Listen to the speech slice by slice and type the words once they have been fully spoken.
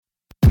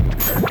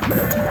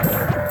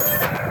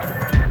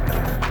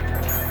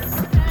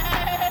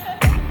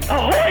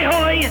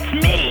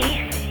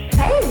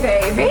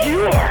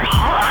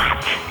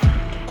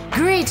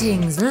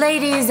Greetings,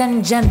 ladies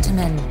and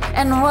gentlemen,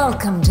 and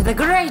welcome to the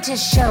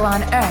greatest show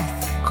on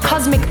earth,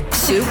 Cosmic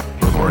Soup.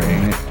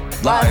 Recording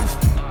live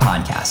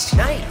podcast.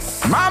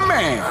 Nice. My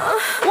man.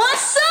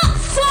 What's up,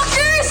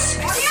 fuckers?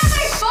 Why do you have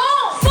my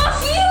phone?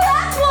 Fuck you,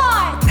 that's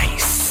why.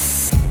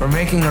 Nice. We're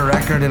making a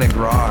record in a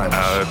garage.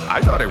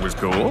 I thought it was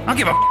cool. I don't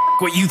give a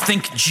what you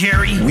think,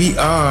 Jerry. We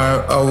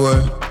are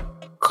our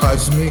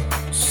Cosmic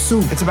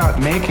Soup. It's about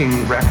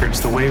making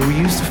records the way we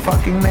used to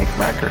fucking make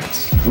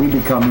records. We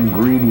become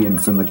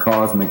ingredients in the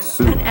cosmic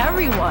soup. And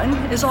everyone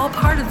is all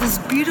part of this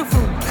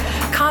beautiful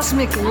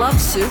cosmic love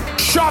soup.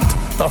 Shut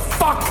the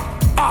fuck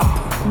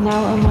up!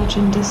 Now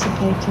imagine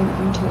dissipating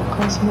into a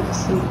cosmic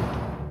soup.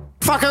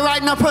 Fuck her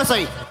right in the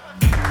pussy!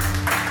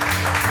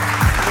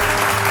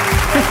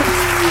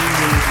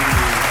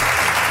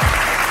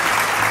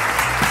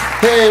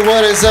 Hey,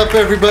 what is up,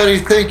 everybody?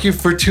 Thank you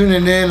for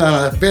tuning in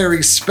on a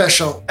very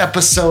special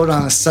episode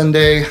on a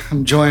Sunday.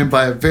 I'm joined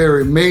by a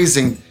very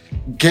amazing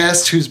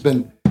guest who's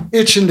been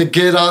itching to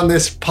get on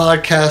this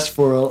podcast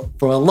for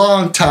a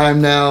long time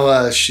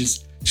now.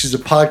 She's a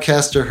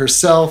podcaster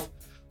herself.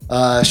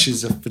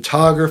 She's a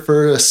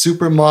photographer, a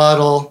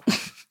supermodel,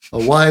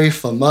 a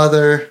wife, a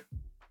mother,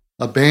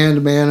 a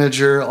band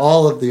manager,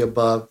 all of the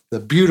above. The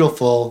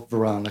beautiful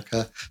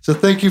Veronica. So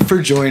thank you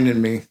for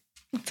joining me.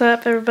 What's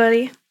up,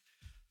 everybody?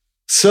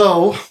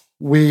 So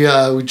we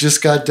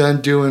just got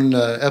done doing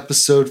an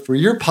episode for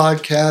your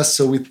podcast,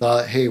 so we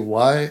thought, hey,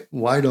 why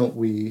don't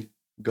we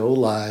go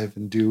live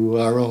and do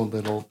our own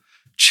little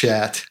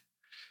chat?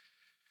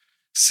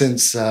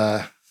 Since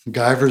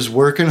Guyver's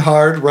working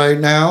hard right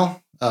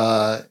now,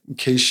 in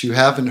case you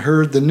haven't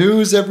heard the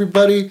news,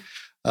 everybody,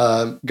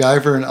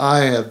 Guyver and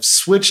I have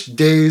switched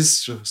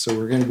days, so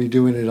we're going to be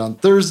doing it on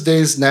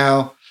Thursdays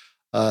now,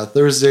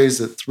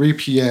 Thursdays at 3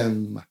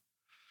 p.m.,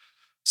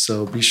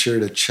 so be sure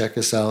to check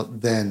us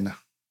out then.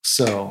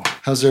 So,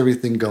 how's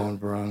everything going,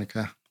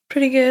 Veronica?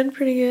 Pretty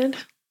good.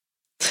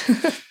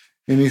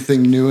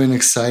 Anything new and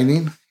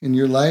exciting in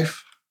your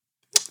life?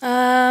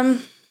 Not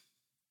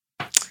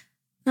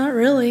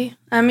really.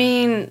 I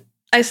mean,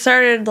 I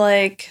started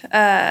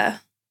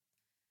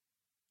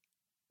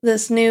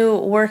this new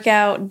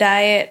workout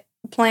diet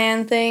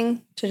plan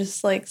thing to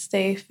just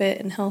stay fit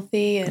and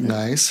healthy. And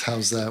nice.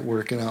 How's that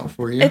working out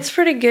for you? It's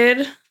pretty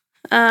good.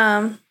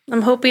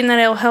 I'm hoping that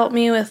it'll help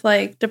me with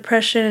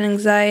depression and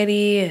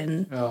anxiety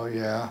and oh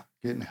yeah,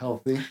 getting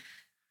healthy.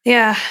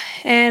 Yeah,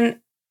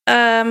 and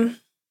I'm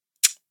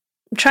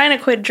trying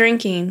to quit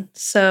drinking,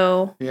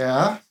 so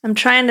yeah, I'm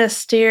trying to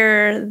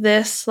steer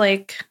this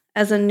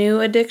as a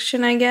new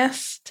addiction, I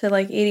guess, to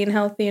eating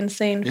healthy and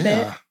staying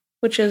fit,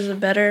 which is a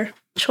better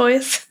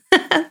choice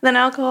than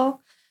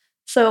alcohol.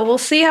 So we'll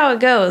see how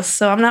it goes.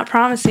 So I'm not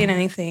promising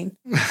anything.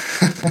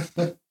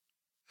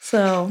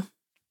 So.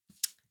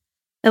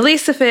 At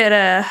least if it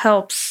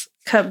helps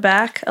cut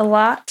back a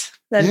lot,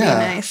 that'd be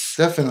nice.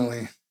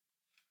 Definitely.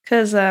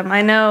 Because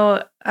I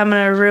know I'm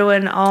going to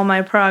ruin all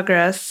my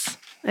progress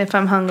if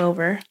I'm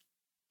hungover.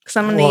 Because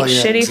I'm going to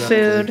eat shitty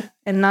food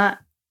and not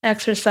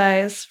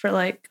exercise for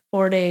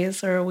 4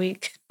 days or a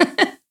week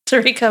to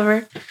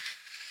recover.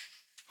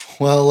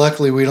 Well,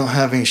 luckily we don't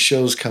have any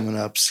shows coming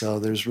up, so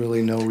there's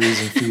really no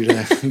reason for you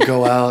to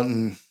go out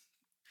and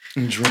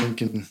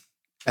drink and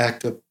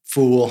act a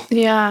fool.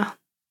 Yeah.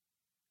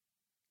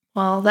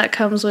 Well, that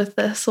comes with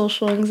the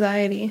social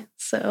anxiety,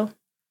 so.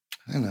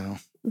 I know.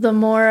 The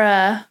more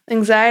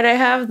anxiety I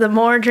have, the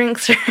more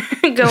drinks are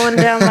going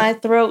down my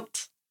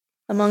throat,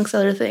 amongst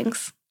other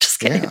things.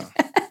 Just kidding.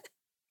 Yeah.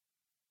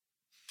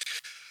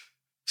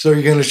 So are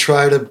you going to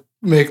try to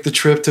make the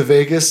trip to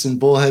Vegas and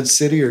Bullhead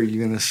City, or are you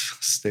going to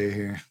stay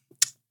here?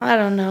 I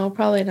don't know.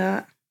 Probably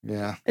not.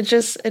 Yeah.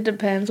 It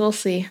depends. We'll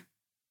see.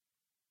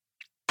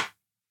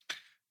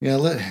 Yeah,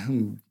 let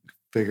him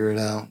figure it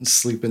out and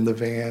sleep in the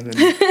van and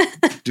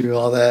do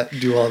all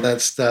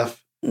that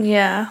stuff.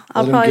 Yeah,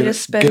 I'll probably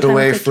just spend time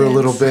away with the for kids. A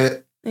little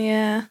bit.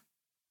 Yeah,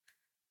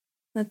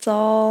 that's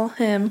all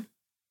him.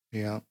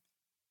 Yeah.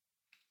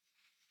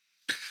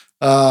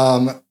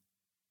 So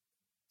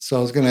I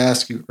was going to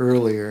ask you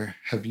earlier,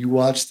 have you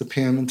watched the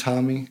Pam and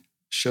Tommy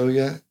show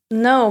yet?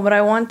 No, but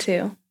I want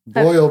to.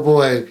 Boy, oh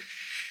boy,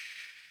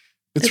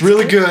 it's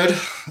really good.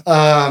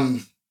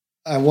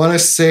 I want to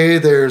say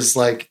there's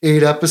 8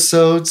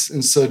 episodes,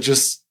 and so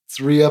just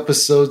 3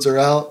 episodes are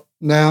out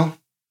now.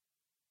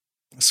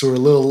 So we're a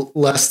little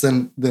less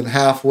than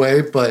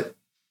halfway, but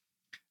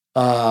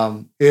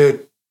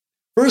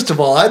first of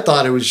all, I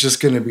thought it was just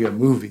going to be a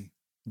movie,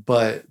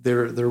 but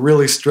they're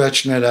really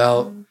stretching it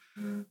out.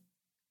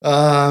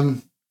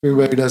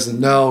 Everybody doesn't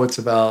know, it's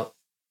about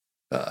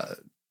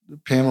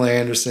Pamela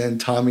Anderson,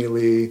 Tommy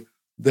Lee,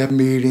 them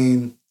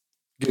meeting,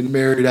 getting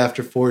married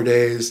after 4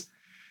 days,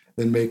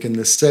 then making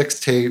the sex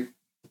tape,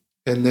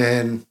 and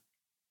then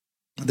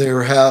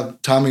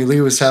Tommy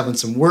Lee was having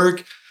some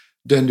work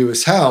done to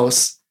his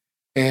house,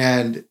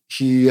 and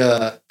he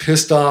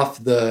pissed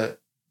off the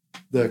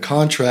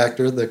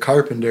contractor, the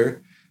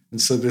carpenter, and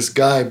so this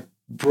guy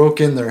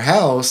broke in their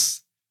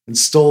house and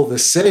stole the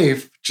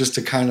safe just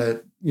to kind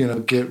of,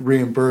 get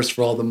reimbursed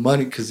for all the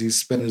money because he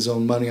spent his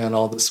own money on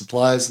all the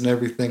supplies and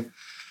everything.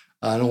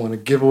 I don't want to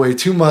give away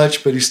too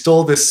much, but he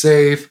stole this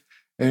safe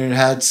and it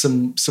had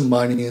some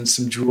money and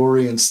some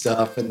jewelry and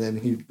stuff. And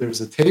then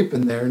there's a tape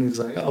in there and he's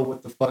like, oh,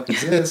 what the fuck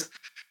is this?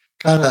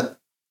 Kind of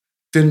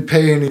didn't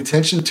pay any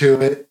attention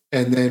to it.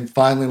 And then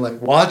finally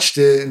watched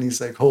it and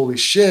he's like, holy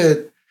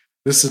shit,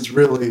 this is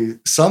really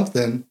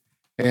something.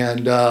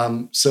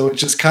 And so it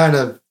just kind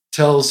of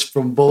tells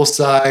from both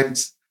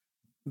sides,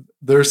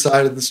 their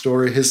side of the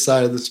story, his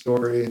side of the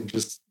story, and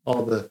just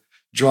all the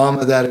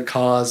drama that it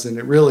caused. And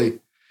it really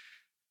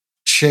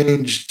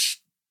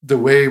changed the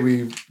way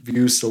we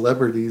view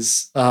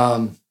celebrities.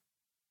 But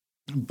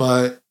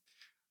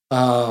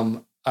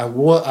I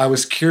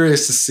was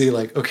curious to see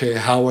okay,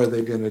 how are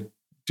they going to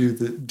do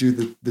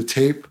the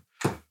tape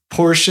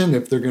portion,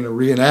 if they're going to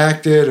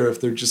reenact it or if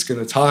they're just going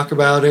to talk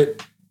about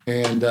it.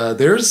 And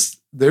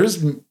there's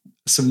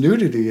some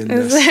nudity in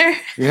this. Is there?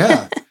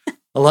 Yeah.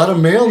 A lot of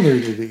male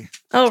nudity.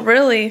 Oh,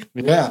 really?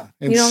 Yeah.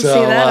 And you don't see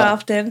that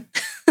often.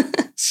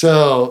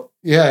 So,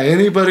 yeah,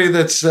 anybody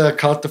that's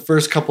caught the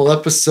first couple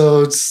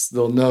episodes,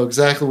 they'll know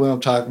exactly what I'm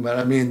talking about.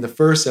 I mean, the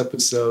first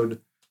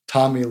episode,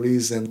 Tommy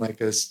Lee's in a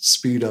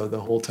Speedo the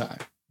whole time,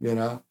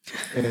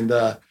 And,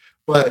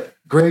 but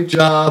great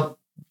job.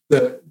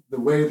 The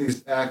way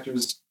these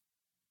actors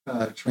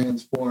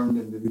transformed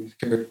into these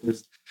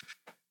characters,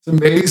 it's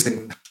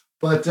amazing.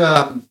 But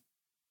I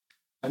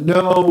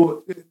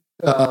know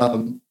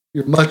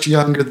you're much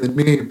younger than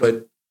me,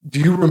 but do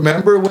you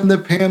remember when the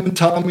Pam and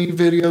Tommy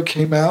video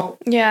came out?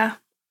 Yeah.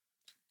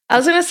 I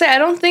was going to say, I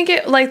don't think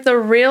it, the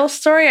real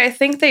story, I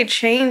think they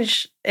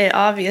changed it,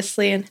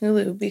 obviously, in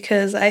Hulu,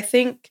 because I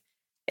think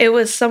it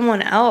was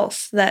someone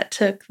else that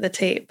took the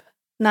tape,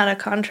 not a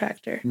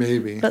contractor.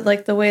 Maybe.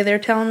 But, the way they're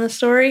telling the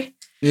story.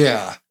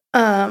 Yeah.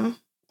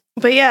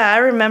 But, yeah, I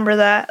remember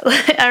that.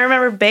 I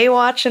remember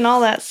Baywatch and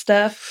all that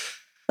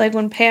stuff.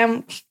 When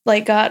Pam,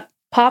 got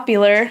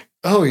popular.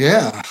 Oh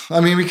yeah, I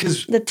mean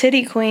because the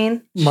titty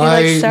queen.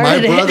 My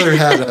brother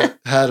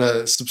had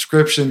a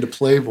subscription to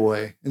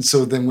Playboy, and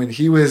so then when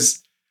he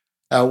was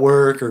at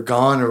work or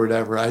gone or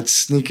whatever, I'd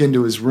sneak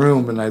into his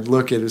room and I'd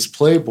look at his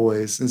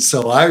Playboys, and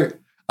so I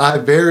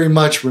very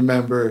much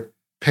remember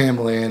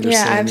Pamela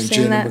Anderson and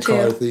Jenny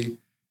McCarthy, too.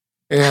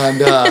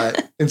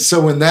 And so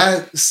when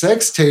that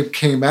sex tape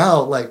came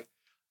out,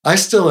 I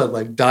still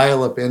had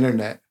dial-up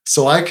internet,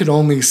 so I could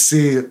only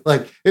see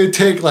it'd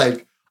take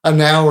an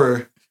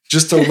hour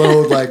just to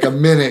load a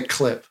minute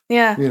clip.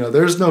 Yeah.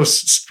 There's no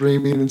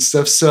streaming and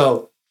stuff.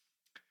 So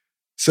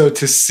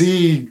to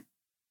see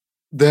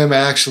them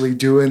actually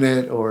doing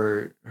it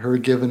or her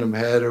giving them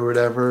head or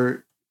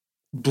whatever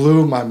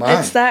blew my mind.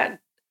 It's that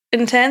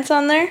intense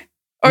on there?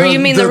 Or you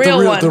mean the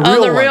real one?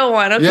 The real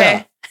one.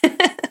 Okay.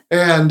 Yeah.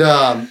 And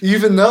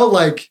even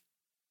though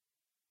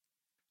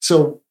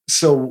so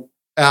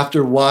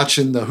after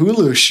watching the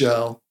Hulu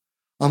show,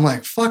 I'm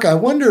like, fuck, I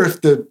wonder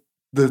if the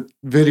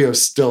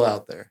video's still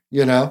out there,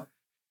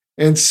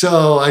 And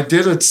so I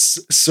did a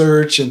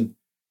search and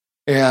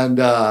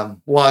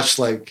watched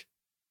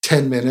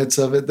 10 minutes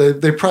of it.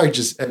 They probably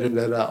just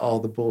edited out all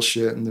the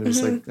bullshit and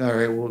there's all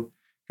right, well,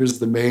 here's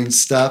the main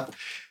stuff.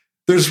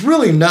 There's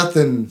really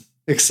nothing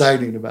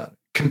exciting about it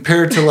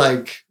compared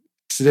to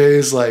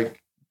today's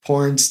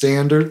porn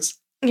standards.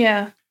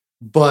 Yeah.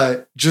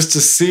 But just to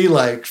see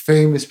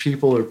famous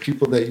people or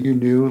people that you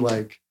knew,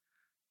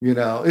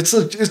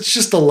 it's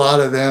just a lot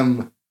of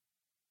them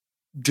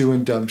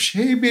doing dumb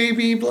shit. Hey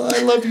baby, blah,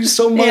 I love you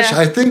so much. Yeah.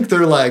 I think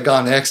they're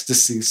on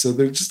ecstasy, so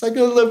they're just I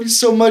love you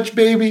so much,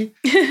 baby.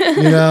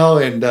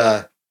 And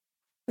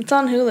it's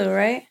on Hulu,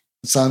 right?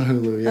 It's on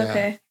Hulu, yeah.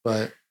 Okay.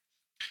 But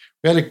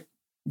we got to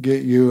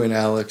get you and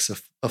Alex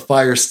a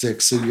Fire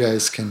Stick so you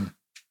guys can.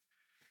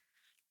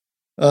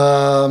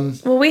 Well,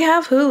 we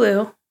have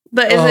Hulu,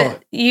 but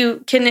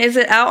is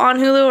it out on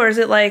Hulu or is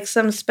it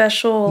some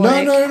special?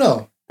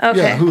 No. Okay.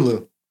 Yeah,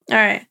 Hulu. All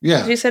right.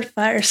 Yeah. You said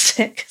Fire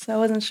Stick, so I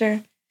wasn't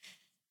sure.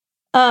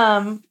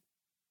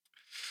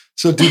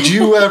 So did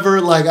you ever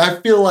I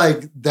feel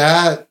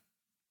that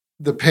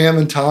the Pam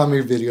and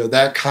Tommy video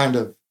that kind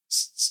of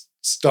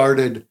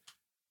started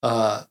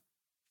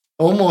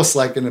almost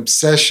an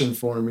obsession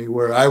for me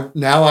where I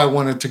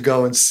wanted to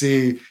go and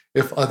see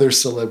if other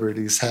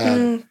celebrities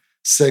had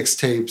sex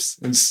tapes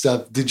and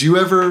stuff. Did you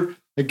ever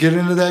get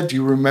into that? Do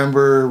you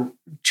remember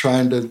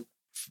trying to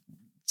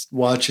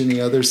watch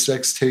any other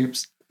sex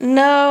tapes?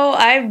 No,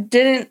 I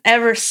didn't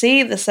ever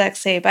see the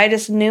sex tape. I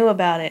just knew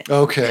about it.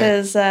 Okay.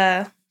 Because,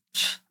 I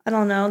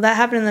don't know, that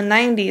happened in the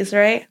 90s,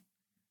 right?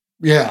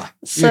 Yeah.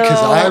 So,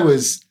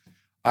 because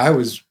I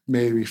was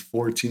maybe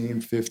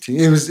 14, 15.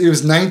 It was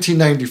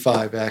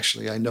 1995,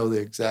 actually. I know the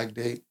exact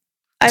date.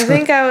 I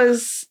think I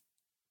was,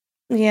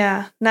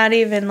 not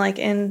even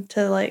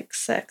into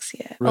sex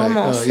yet. Right.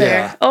 Almost there.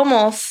 Yeah.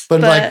 Almost.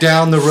 But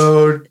down the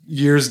road,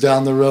 years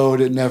down the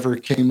road, it never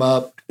came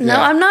up. No,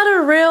 I'm not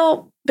a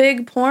real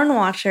big porn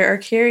watcher or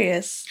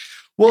curious.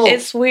 Well,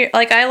 it's weird.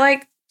 I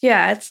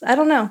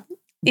don't know.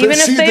 Even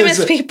if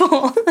famous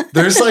people.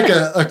 There's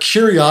a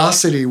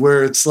curiosity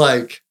where it's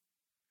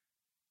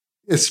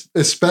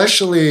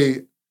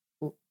especially,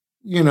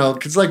 you know,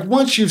 because like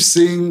once you've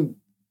seen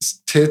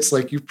tits,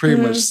 like you've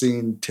pretty much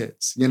seen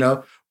tits, you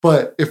know.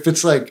 But if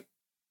it's like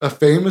a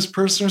famous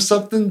person or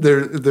something,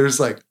 there's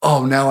like,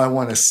 oh, now I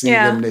want to see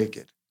them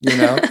naked, you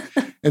know.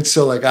 And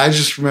so like I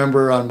just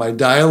remember on my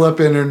dial-up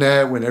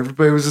internet when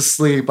everybody was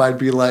asleep, I'd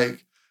be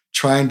like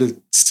trying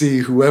to see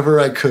whoever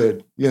I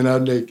could, you know,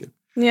 naked.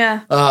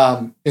 Yeah.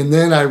 And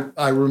then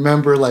I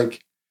remember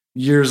like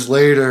years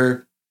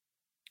later,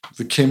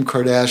 the Kim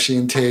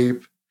Kardashian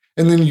tape.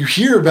 And then you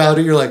hear about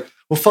it, you're like,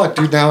 well, fuck,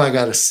 dude, now I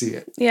got to see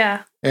it.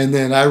 Yeah. And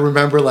then I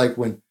remember like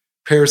when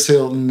Paris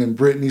Hilton and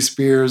Britney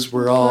Spears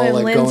were all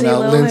like Lindsay going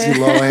out, Lohan. Lindsay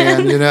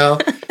Lohan, you know,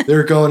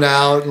 they're going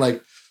out and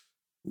like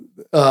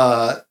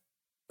a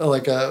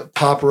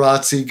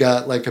paparazzi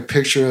got like a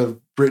picture of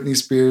Britney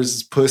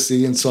Spears'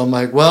 pussy. And so I'm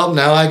like, well,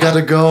 now I got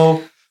to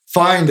go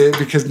find it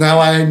because now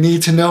I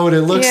need to know what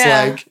it looks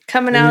like.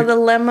 Coming out of the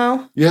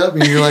limo. Yep.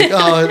 And you're like,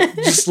 oh, it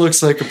just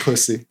looks like a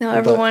pussy. Now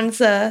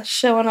everyone's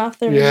showing off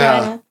their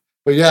vagina.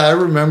 But yeah, I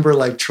remember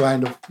like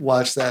trying to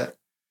watch that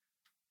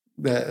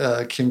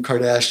Kim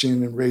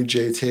Kardashian and Ray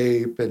J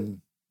tape. And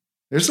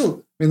there's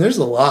a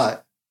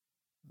lot.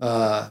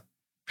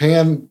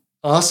 Pam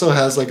also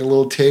has like a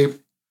little tape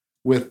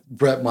with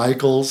Bret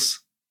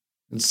Michaels.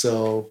 And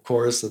so of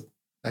course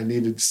I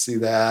needed to see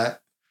that.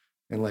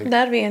 And like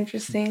that'd be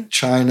interesting.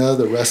 Chyna,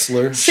 the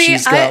wrestler,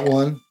 she's got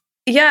one.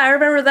 Yeah, I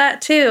remember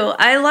that too.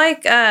 I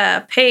like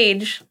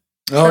Paige.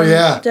 Oh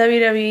yeah,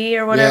 WWE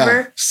or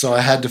whatever. Yeah. So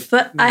I had to.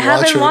 But I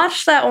haven't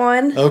watched that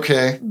one.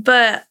 Okay.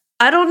 But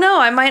I don't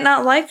know. I might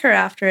not like her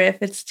after if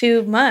it's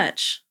too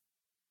much.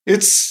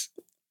 It's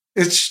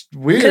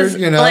weird,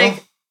 you know.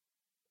 Like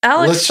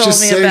Alex told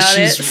me about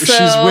it.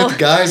 She's with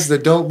guys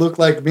that don't look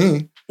like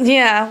me.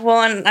 Yeah,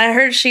 well, and I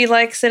heard she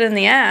likes it in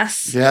the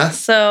ass. Yeah.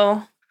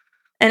 So.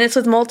 And it's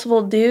with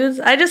multiple dudes.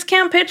 I just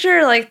can't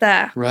picture her like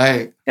that.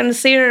 Right. Gonna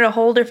see her in a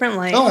whole different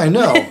light. Oh, I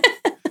know.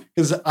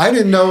 Because I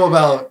didn't know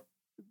about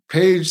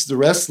Paige, the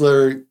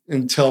wrestler,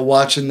 until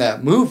watching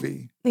that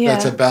movie. Yeah.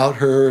 That's about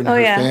her and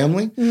her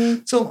family.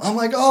 Mm-hmm. So I'm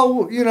like,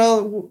 oh, you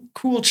know,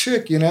 cool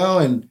chick, you know,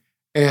 and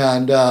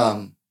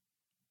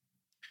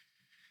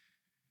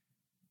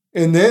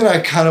then I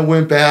kind of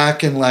went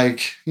back and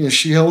like, you know,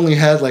 she only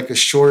had like a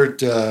short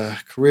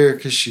career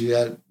because she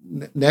had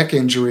neck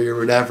injury or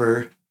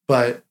whatever,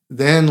 but.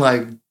 Then,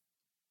 like,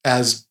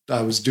 as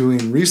I was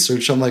doing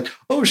research, I'm like,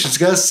 "Oh, she's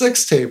got a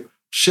sex tape.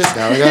 Shit,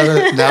 now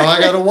I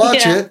gotta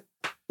watch it."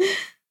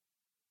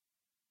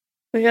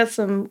 We got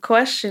some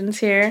questions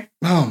here.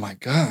 Oh my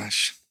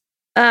gosh!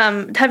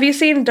 Have you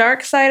seen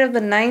Dark Side of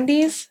the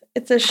 '90s?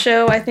 It's a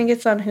show. I think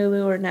it's on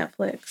Hulu or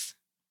Netflix.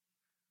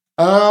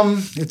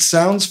 It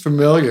sounds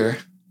familiar.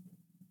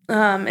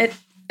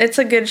 It's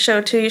a good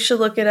show too. You should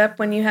look it up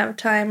when you have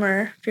time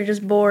or if you're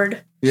just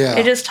bored. Yeah.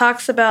 It just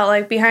talks about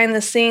like behind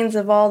the scenes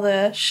of all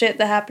the shit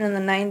that happened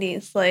in the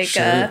 90s. Like,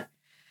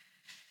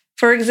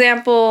 for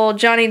example,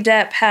 Johnny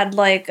Depp had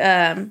like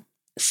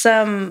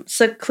some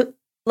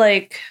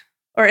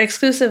or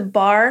exclusive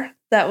bar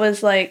that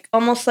was like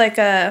almost like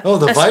a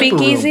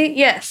speakeasy. Room.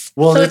 Yes.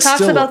 Well, so it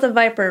talks about the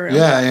Viper Room.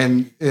 Yeah,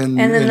 and then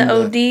the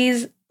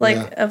ODs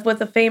with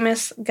a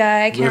famous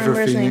guy. I can't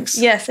remember his name.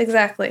 Yes,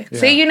 exactly. Yeah.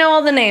 See, you know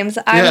all the names.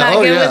 I'm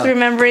not good with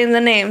remembering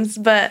the names,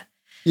 but.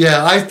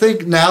 Yeah, I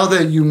think now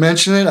that you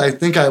mention it, I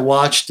think I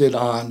watched it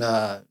on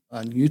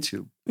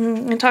YouTube.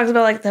 It talks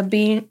about like the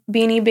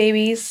Beanie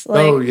Babies,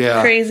 like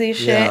crazy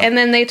shit. Yeah. And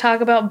then they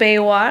talk about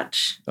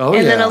Baywatch.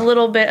 And then a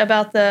little bit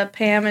about the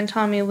Pam and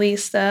Tommy Lee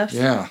stuff.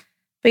 Yeah.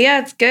 But yeah,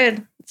 it's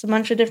good. It's a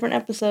bunch of different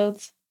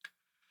episodes.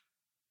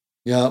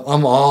 Yeah,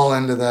 I'm all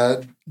into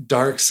that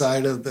dark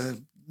side of the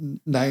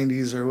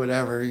 90s or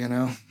whatever, you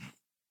know.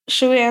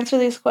 Should we answer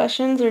these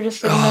questions or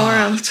just ignore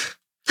them?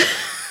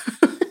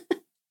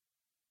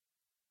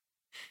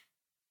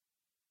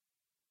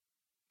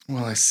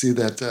 Well, I see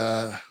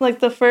that. Like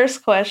the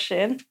first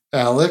question.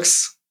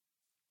 Alex,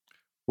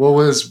 what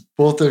was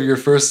both of your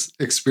first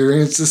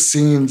experiences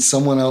seeing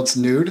someone else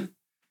nude?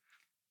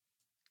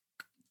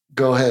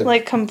 Go ahead.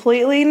 Like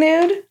completely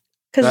nude?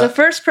 Because the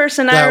first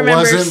person I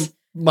remember. That wasn't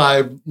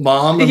my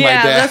mom and my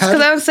dad. Yeah, that's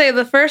because I would say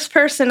the first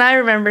person I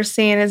remember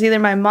seeing is either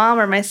my mom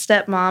or my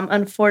stepmom,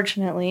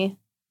 unfortunately.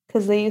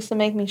 Because they used to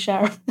make me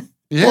shower.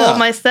 Yeah. Well,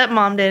 my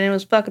stepmom did, and it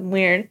was fucking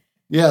weird.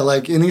 Yeah,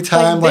 like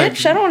anytime, like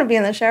bitch, I don't want to be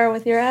in the shower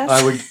with your ass.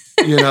 I would,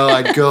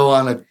 I'd go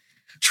on a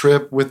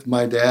trip with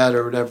my dad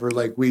or whatever.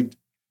 Like we'd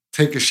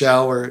take a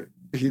shower.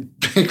 He'd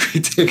make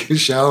me take a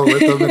shower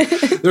with him. And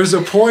there's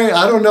a point,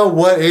 I don't know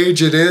what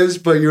age it is,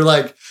 but you're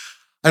like,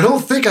 I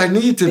don't think I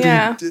need to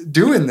be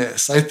doing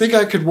this. I think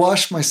I could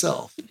wash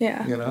myself.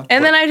 Yeah.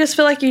 And then I just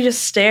feel like you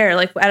just stare.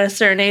 Like at a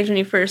certain age when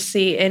you first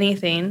see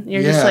anything,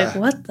 you're just like,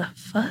 what the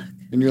fuck?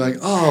 And you're like,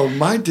 oh,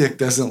 my dick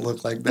doesn't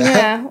look like that.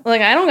 Yeah. Like,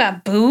 I don't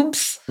got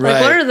boobs. Right.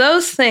 Like, what are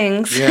those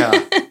things?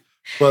 Yeah.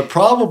 But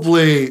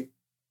probably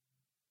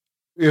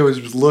it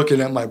was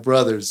looking at my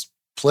brother's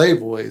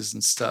Playboys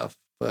and stuff.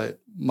 But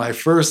my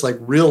first, like,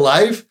 real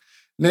life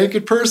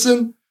naked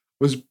person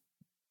was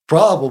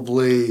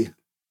probably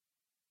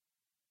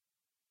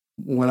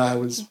when I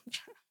was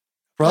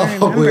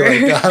Probably,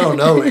 like, I don't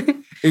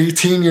know,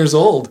 18 years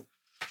old.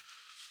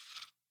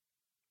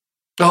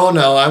 Oh,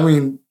 no, I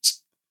mean,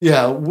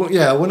 yeah,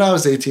 when I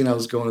was 18, I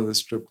was going to the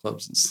strip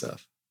clubs and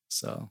stuff,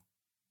 so.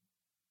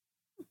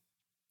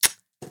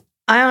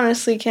 I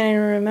honestly can't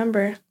even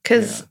remember,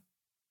 because... Yeah.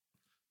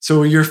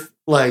 So you're,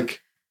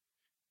 like,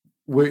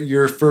 what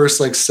your first,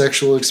 like,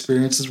 sexual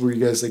experiences, were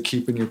you guys, like,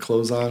 keeping your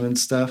clothes on and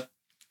stuff?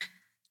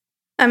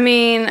 I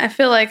mean, I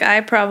feel like I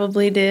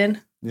probably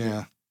did.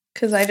 Yeah.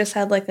 Because I just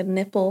had, like, a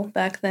nipple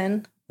back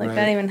then. Like, right.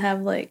 I didn't even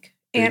have, like,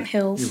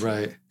 anthills. You're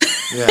right.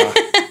 Yeah.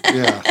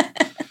 Yeah.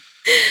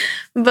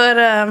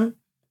 But,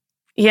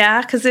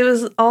 yeah, because it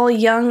was all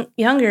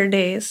younger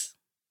days.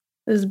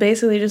 It was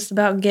basically just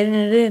about getting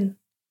it in.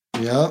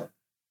 Yep.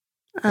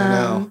 I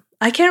know.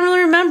 I can't really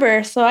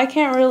remember, so I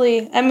can't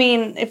really... I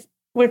mean, if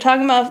we're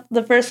talking about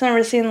the first time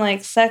ever seen,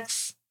 like,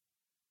 sex,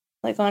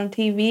 like, on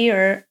TV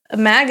or a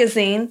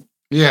magazine...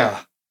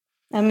 Yeah.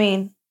 I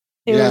mean,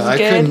 it was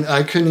good.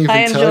 I couldn't even tell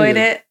you. I enjoyed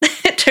it.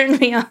 It turned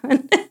me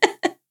on.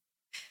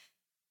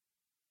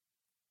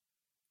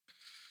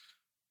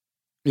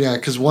 Yeah,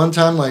 because one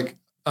time, like,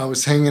 I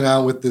was hanging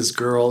out with this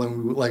girl,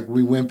 and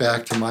we went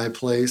back to my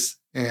place,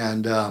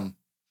 and I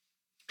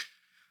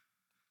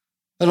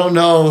don't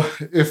know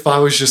if I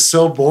was just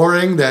so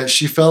boring that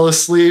she fell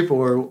asleep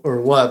or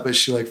what, but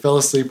she, like, fell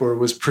asleep or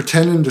was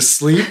pretending to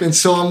sleep, and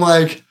so I'm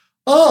like,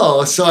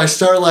 oh, so I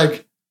start,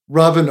 like,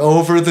 rubbing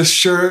over the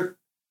shirt,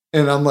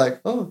 and I'm like,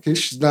 oh, okay,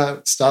 she's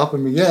not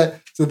stopping me yet.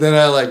 So then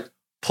I, like,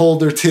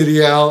 pulled her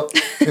titty out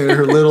and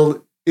her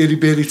little itty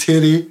bitty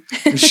titty,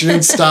 and she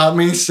didn't stop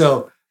me.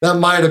 So that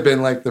might have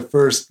been, like, the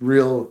first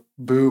real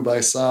boob I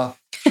saw.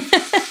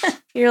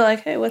 You're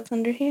like, hey, what's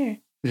under here?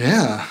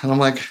 Yeah. And I'm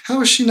like,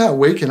 how is she not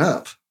waking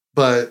up?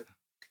 But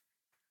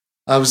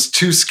I was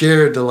too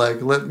scared to,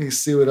 like, let me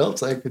see what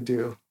else I could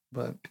do.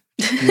 But,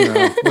 you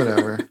know,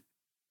 whatever.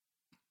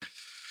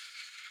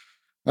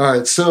 All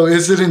right, so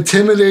is it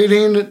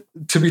intimidating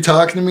to be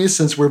talking to me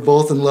since we're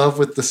both in love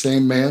with the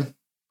same man?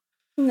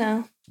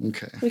 No.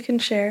 Okay. We can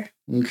share.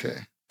 Okay.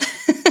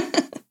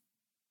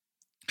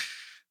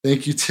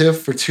 Thank you,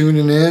 Tiff, for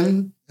tuning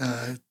in.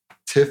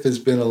 Tiff has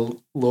been a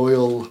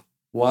loyal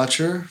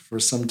watcher for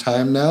some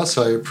time now,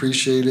 so I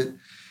appreciate it,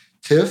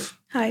 Tiff.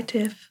 Hi,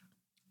 Tiff.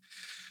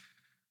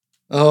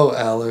 Oh,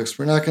 Alex,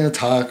 we're not going to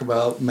talk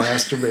about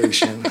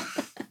masturbation.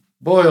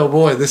 Boy, oh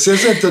boy, this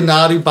isn't the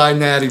Naughty by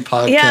Natty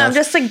podcast. Yeah, I'm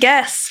just a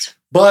guest.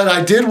 But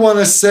I did want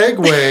to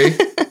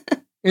segue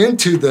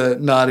into the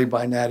Naughty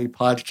by Natty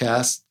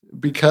podcast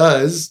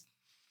because,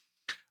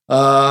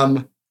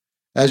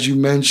 as you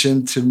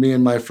mentioned to me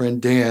and my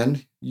friend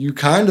Dan, you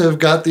kind of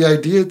got the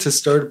idea to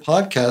start a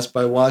podcast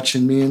by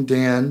watching me and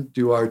Dan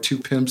do our Two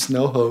Pimps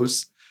No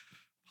Hosts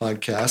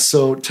podcast.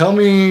 So tell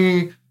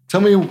me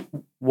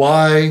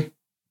why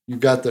you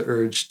got the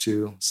urge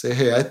to say,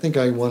 hey, I think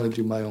I want to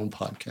do my own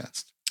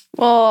podcast.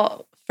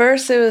 Well,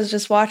 first it was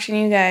just watching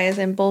you guys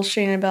and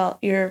bullshitting about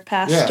your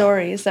past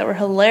stories that were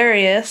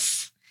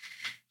hilarious.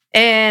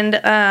 And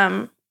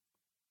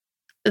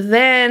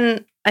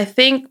then I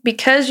think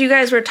because you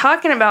guys were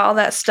talking about all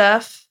that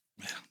stuff,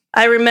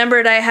 I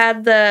remembered I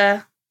had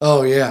the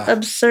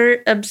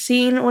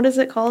obscene, what is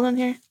it called on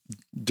here?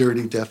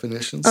 Dirty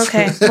definitions.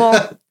 Okay,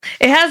 well,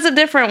 it has a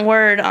different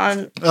word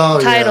on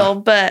title,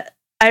 but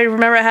I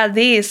remember I had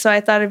these, so I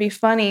thought it'd be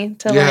funny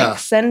to like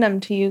send them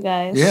to you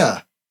guys.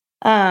 Yeah.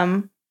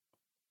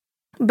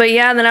 But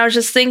yeah, then I was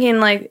just thinking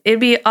like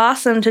it'd be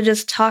awesome to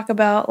just talk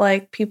about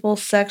like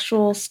people's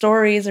sexual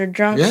stories or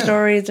drunk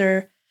stories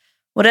or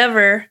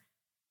whatever.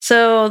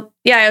 So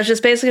yeah, I was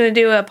just basically going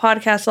to do a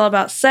podcast all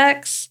about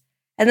sex.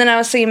 And then I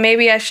was thinking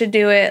maybe I should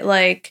do it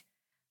like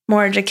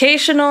more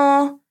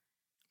educational.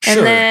 Sure.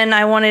 And then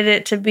I wanted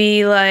it to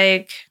be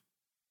like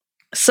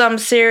some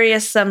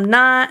serious, some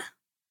not.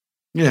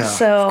 Yeah,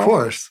 so of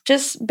course.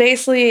 Just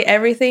basically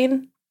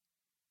everything.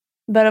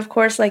 But of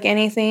course, like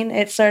anything,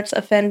 it starts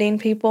offending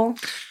people.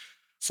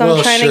 So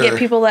I'm trying to get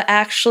people that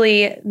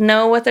actually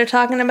know what they're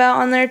talking about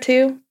on there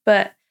too.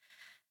 But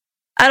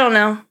I don't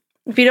know.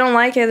 If you don't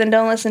like it, then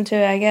don't listen to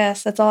it, I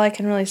guess. That's all I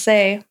can really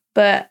say.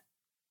 But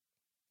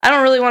I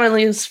don't really want to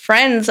lose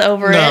friends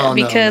over it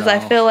because I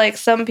feel like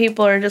some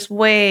people are just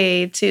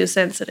way too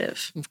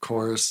sensitive. Of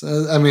course.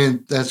 I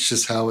mean, that's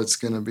just how it's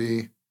going to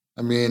be.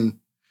 I mean,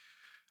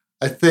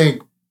 I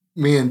think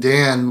me and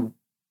Dan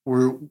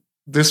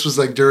this was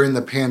like during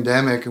the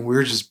pandemic and we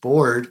were just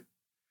bored.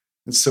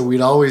 And so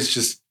we'd always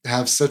just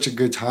have such a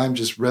good time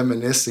just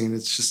reminiscing.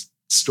 It's just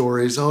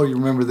stories. Oh, you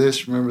remember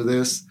this? Remember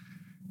this?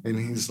 And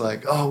he's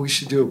like, oh, we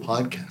should do a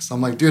podcast.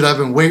 I'm like, dude, I've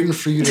been waiting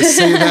for you to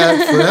say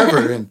that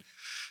forever. And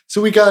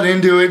so we got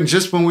into it. And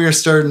just when we were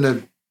starting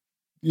to,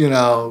 you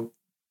know,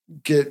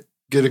 get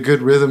a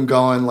good rhythm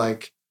going,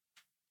 like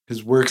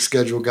his work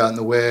schedule got in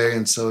the way.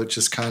 And so it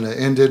just kind of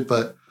ended.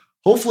 But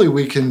hopefully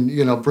we can,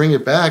 you know, bring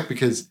it back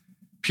because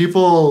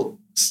people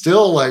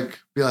still like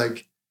be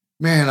like,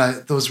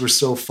 man, those were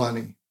so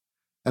funny.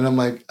 And I'm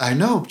like, I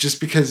know, just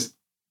because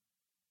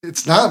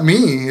it's not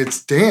me,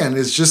 it's Dan.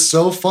 It's just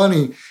so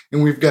funny.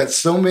 And we've got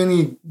so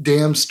many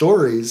damn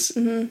stories.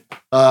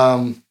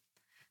 Mm-hmm.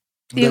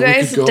 You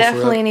guys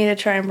definitely need to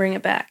try and bring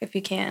it back if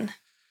you can.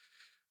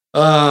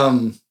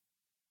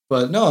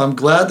 But no, I'm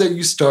glad that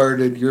you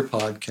started your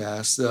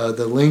podcast.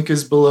 The link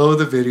is below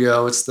the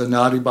video. It's the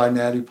Naughty by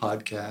Natty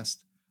podcast.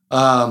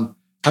 How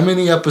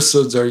many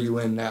episodes are you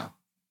in now?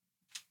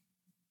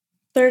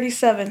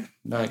 37.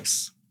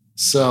 Nice.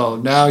 So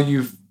now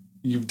you've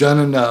done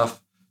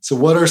enough. So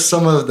what are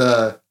some of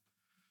the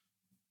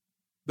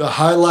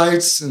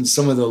highlights and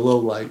some of the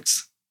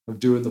lowlights of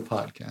doing the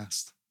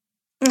podcast?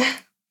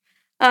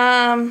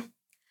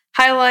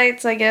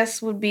 Highlights, I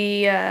guess, would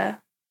be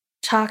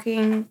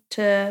talking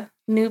to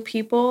new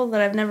people that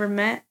I've never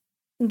met,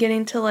 and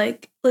getting to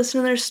like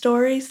listen to their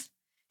stories,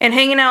 and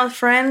hanging out with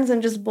friends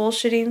and just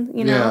bullshitting,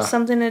 you know,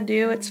 something to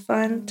do. It's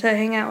fun to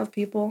hang out with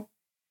people.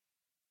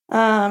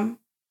 Getting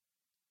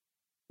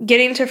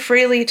to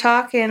freely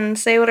talk and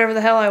say whatever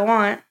the hell I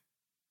want.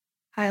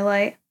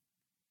 Highlight.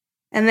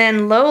 And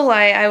then low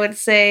light, I would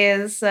say,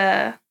 is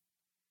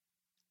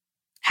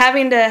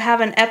having to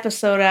have an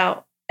episode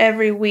out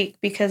every week,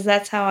 because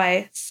that's how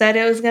I said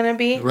it was going to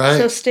be. Right.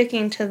 So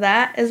sticking to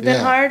that has been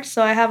hard.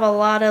 So I have a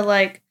lot of,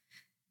 like,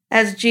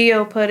 as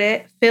Gio put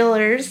it,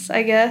 fillers,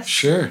 I guess.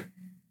 Sure.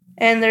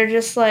 And they're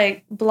just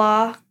like,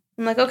 blah.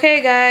 I'm like,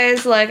 okay,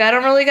 guys, like, I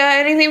don't really got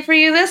anything for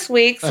you this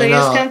week, so you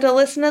just have to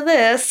listen to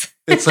this.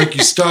 It's like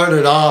you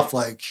started off,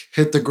 like,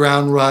 hit the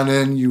ground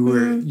running.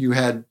 You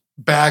had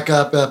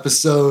backup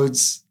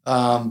episodes,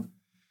 you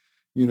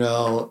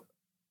know,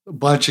 a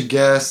bunch of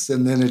guests,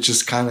 and then it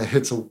just kind of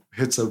hits a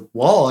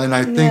wall. And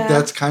I think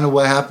that's kind of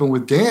what happened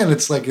with Dan.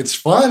 It's like, it's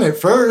fun at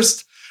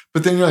first,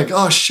 but then you're like,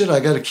 oh shit, I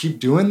got to keep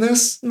doing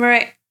this.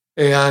 Right.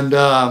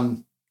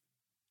 And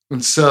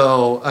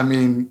so, I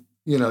mean,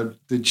 you know,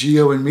 the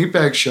Gio and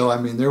Meatbag show,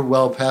 I mean, they're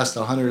well past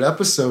 100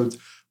 episodes,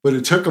 but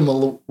it took them a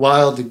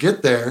while to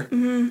get there.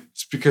 Mm-hmm.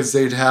 It's because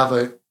they'd have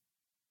a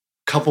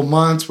couple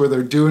months where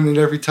they're doing it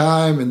every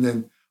time, and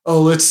then,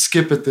 oh, let's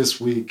skip it this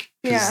week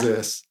because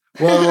this.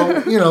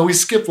 Well, you know, we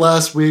skipped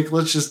last week.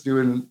 Let's just do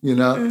it, you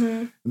know. Mm-hmm.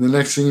 And the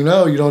next thing you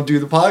know, you don't do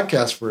the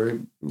podcast for a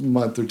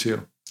month or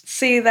two.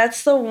 See,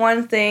 that's the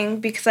one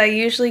thing, because I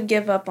usually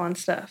give up on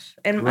stuff,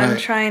 and I'm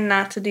trying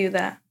not to do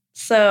that.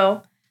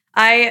 So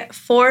I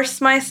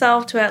force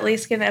myself to at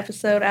least get an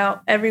episode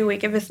out every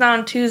week. If it's not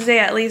on Tuesday,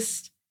 at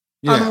least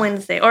on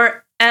Wednesday,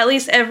 or at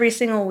least every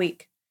single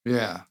week.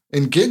 Yeah.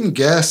 And getting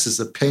guests is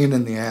a pain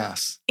in the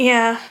ass.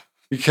 Yeah.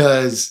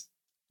 Because,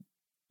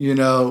 you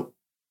know,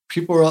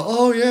 people are,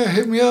 oh, yeah,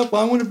 hit me up.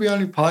 I want to be on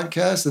your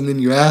podcast. And then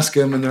you ask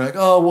them, and they're like,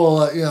 oh,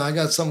 well, you know, I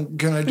got something.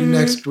 Can I do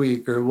next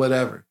week or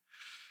whatever?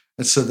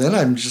 And so then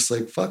I'm just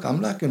like, fuck,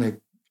 I'm not going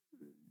to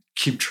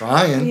keep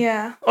trying.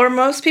 Yeah. Or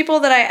most people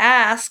that I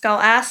ask, I'll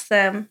ask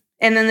them,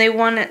 and then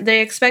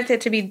they expect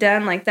it to be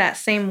done like that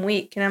same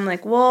week. And I'm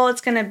like, well,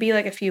 it's going to be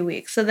like a few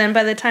weeks. So then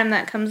by the time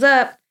that comes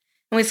up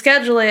and we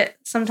schedule it,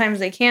 sometimes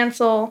they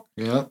cancel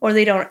or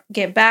they don't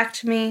get back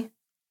to me.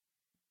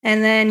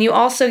 And then you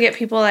also get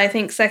people that I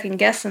think second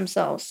guess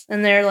themselves,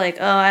 and they're like,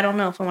 oh, I don't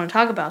know if I want to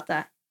talk about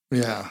that.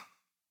 Yeah.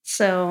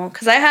 So,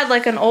 because I had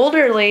like an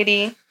older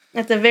lady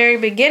at the very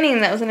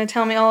beginning that was going to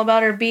tell me all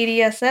about her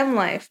BDSM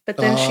life, but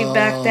then she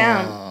backed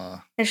down.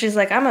 And she's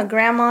like, I'm a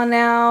grandma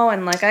now,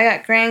 and like I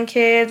got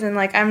grandkids, and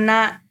like I'm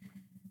not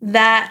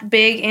that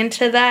big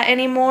into that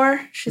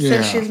anymore. She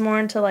said she's more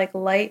into like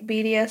light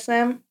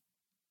BDSM.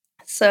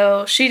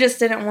 So she just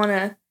didn't want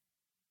to,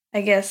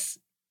 I guess,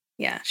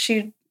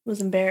 she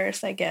was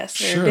embarrassed, I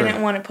guess, or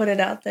didn't want to put it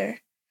out there.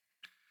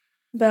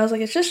 But I was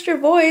like, it's just your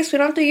voice. We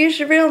don't have to use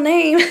your real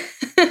name.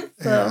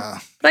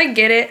 But I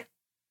get it.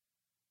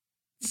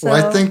 So,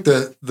 well, I think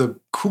the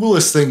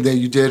coolest thing that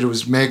you did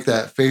was make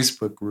that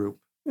Facebook group,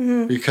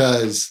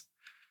 because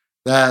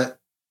that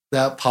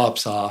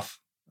pops off.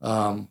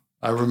 I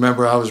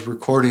remember I was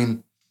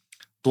recording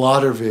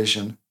Blotter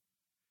Vision,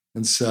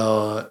 and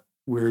so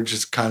we're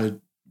just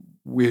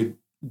we'd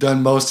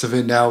done most of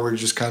it. Now we're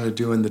just kind of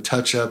doing the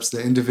touch-ups,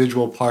 the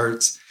individual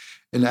parts,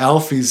 and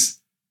Alfie's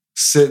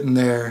sitting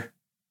there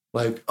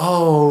like,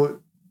 oh,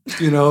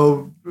 you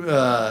know,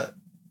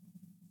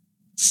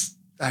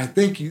 I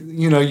think,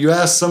 you know, you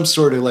asked some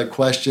sort of like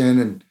question,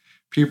 and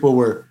people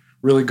were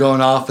really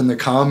going off in the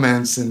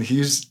comments, and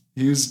he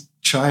was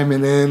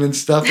chiming in and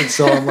stuff. And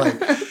so I'm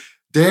like,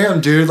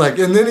 damn, dude. Like,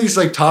 and then he's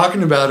like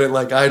talking about it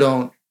like I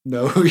don't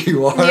know who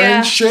you are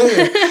and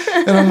shit.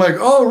 And I'm like,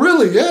 oh,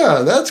 really?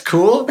 Yeah, that's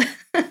cool.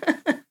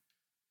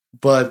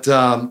 But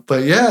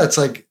yeah, it's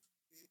like,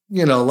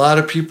 you know, a lot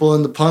of people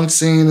in the punk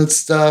scene and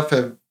stuff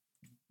have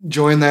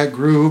joined that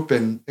group,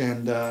 and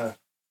it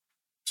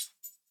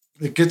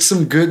gets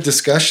some good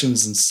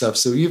discussions and stuff.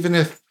 So even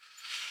if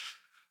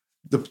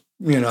the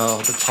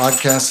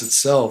podcast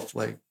itself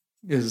like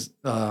is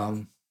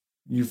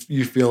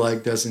you feel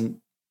like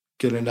doesn't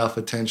get enough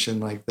attention,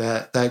 like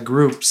that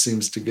group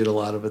seems to get a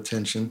lot of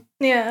attention.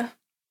 Yeah.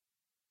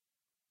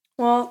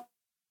 Well,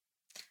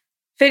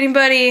 if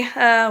anybody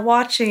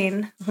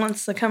watching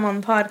wants to come on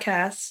the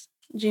podcast,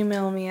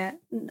 Gmail me at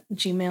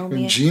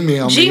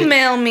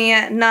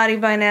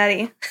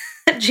naughtybynatty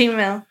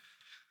 @gmail.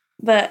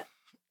 But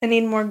I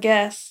need more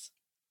guests.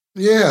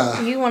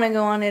 Yeah. You want to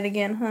go on it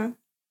again, huh?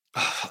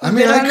 I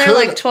mean, been on I there could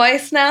like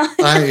twice now.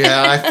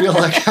 I feel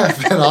like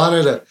I've been on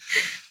it a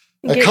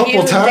Get couple you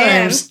and Dan.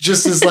 times,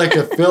 just as like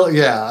a fill.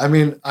 Yeah, I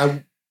mean,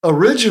 I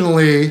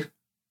originally,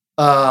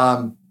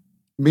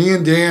 me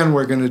and Dan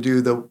were going to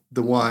do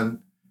the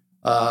one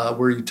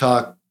where you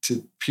talk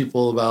to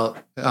people about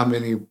how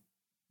many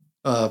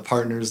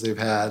partners they've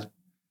had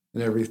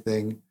and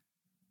everything.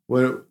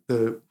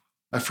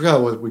 I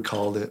forgot what we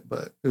called it,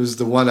 but it was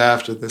the one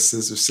after the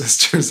Scissor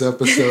Sisters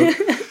episode.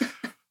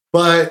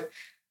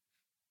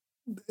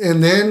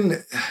 And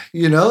then,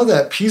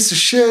 that piece of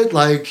shit,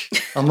 like,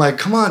 I'm like,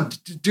 come on,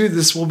 dude,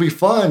 this will be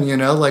fun,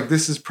 like,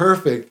 this is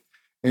perfect.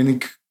 And he,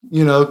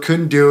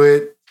 couldn't do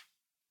it.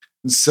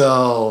 And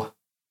so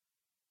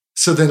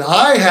then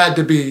I had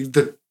to be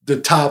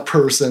the top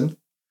person.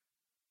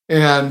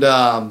 And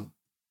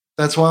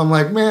that's why I'm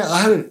like,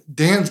 man,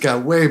 Dan's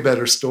got way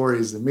better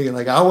stories than me.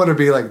 Like, I want to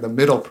be like the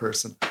middle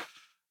person.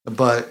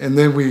 And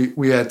then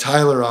we had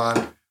Tyler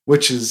on,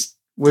 which is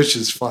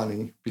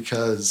funny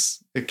because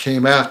it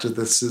came after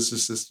the Scissor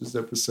Sisters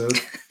episode.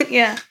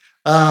 Yeah.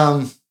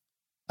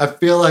 I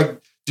feel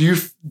like,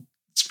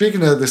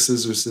 speaking of the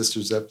Scissor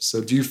Sisters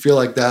episode, do you feel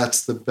like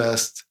that's the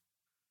best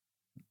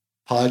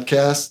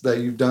podcast that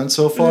you've done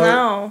so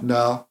far?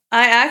 No.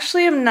 I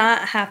actually am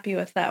not happy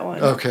with that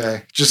one.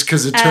 Okay. Just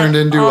because it turned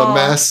into a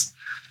mess?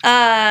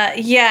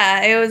 Yeah.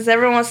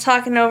 Everyone was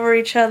talking over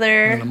each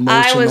other.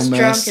 I was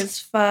drunk as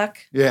fuck.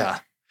 Yeah.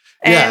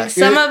 And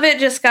some of it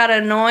just got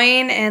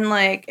annoying and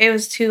like it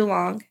was too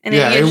long. And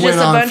it was just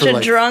a bunch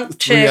of drunk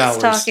chicks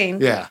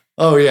talking. Yeah.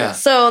 Oh yeah.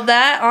 So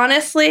that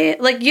honestly,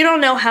 like you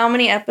don't know how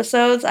many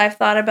episodes I've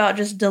thought about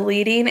just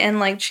deleting and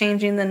like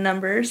changing the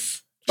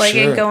numbers. Like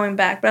and going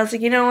back. But I was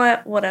like, you know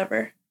what?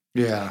 Whatever.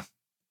 Yeah.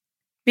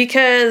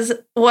 Because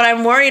what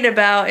I'm worried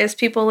about is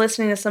people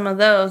listening to some of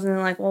those and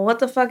they're like, well, what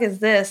the fuck is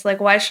this? Like,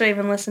 why should I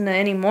even listen to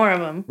any more of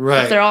them?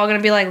 Right. If they're all going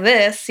to be like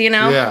this,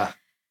 Yeah.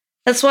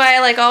 That's why I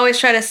like always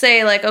try to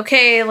say like,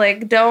 okay,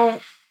 like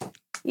don't,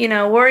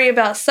 worry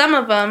about some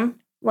of them.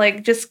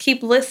 Like just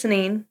keep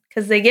listening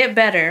because they get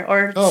better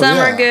or some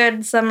are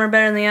good, some are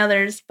better than the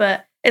others.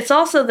 But it's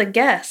also the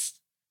guest.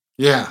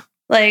 Yeah.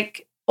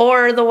 Like,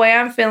 or the way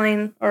I'm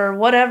feeling or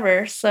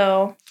whatever.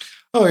 So.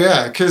 Oh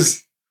yeah.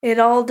 Because. It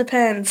all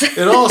depends.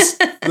 It all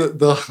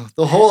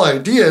the whole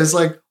idea is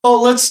like, oh,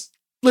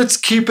 let's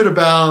keep it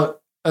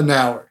about an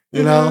hour,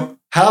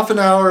 half an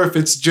hour if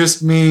it's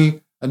just me,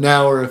 an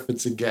hour if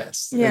it's a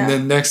guest. Yeah. And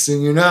then next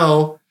thing you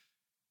know,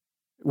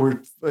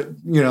 we're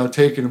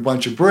taking a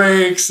bunch of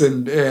breaks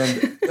and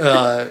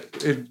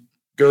it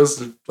goes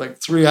to like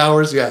 3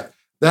 hours. Yeah.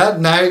 That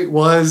night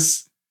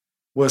was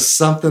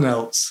something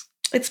else.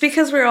 It's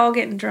because we were all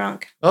getting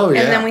drunk. Oh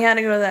yeah. And then we had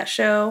to go to that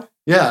show.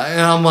 Yeah,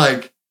 and I'm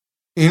like,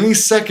 any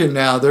second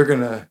now, they're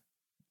gonna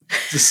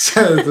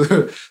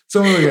someone's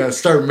gonna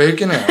start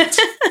making out.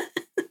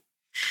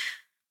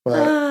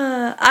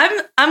 But,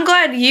 I'm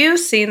glad you've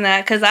seen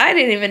that because I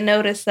didn't even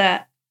notice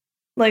that.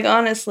 Like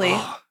honestly,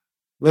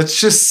 let's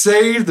just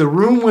say the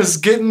room was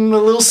getting a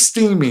little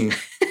steamy.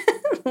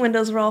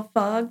 Windows were all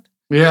fogged.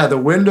 Yeah, the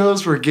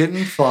windows were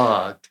getting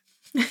fogged.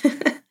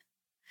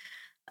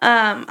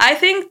 I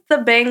think the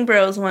Bang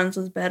Bros ones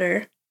was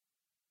better.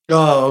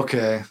 Oh,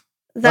 okay.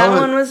 That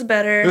one was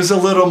better. It was a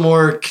little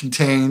more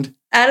contained.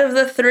 Out of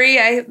the three,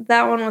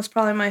 that one was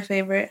probably my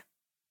favorite.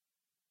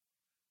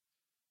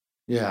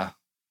 Yeah.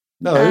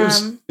 No,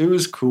 it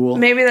was cool.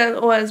 Maybe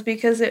that was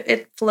because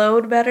it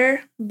flowed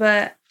better.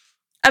 But,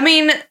 I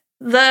mean,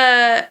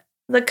 the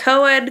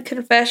co-ed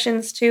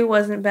confessions, too,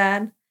 wasn't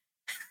bad.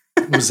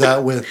 Was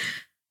that with?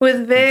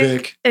 With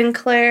Vic and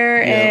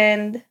Claire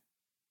and...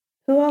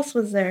 Who else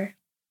was there?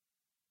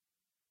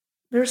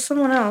 There was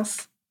someone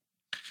else.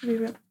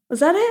 Was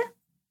that it?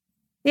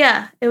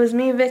 Yeah, it was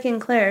me, Vic, and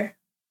Claire.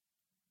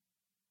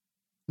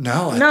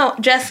 No,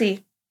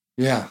 Jesse.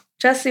 Yeah.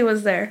 Jesse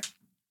was there.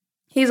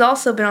 He's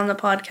also been on the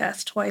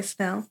podcast twice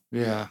now.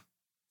 Yeah.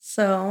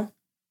 So,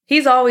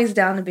 he's always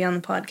down to be on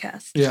the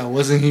podcast. Yeah,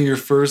 wasn't he your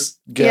first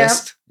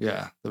guest?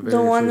 Yeah.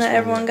 The one that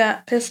everyone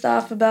got pissed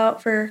off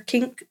about for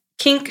kink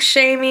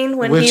shaming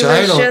when he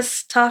was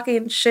just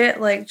talking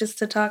shit, like just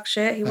to talk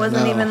shit. He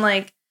wasn't even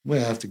like... We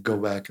have to go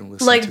back and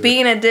listen like to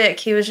being a dick.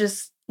 He was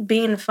just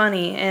being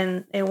funny,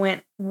 and it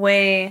went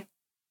way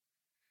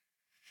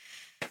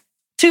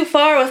too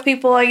far with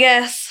people, I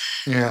guess.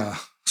 Yeah.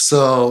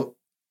 So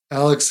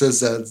Alex says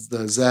that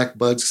the Zach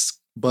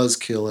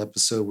Buzzkill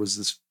episode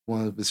was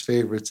one of his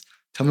favorites.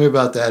 Tell me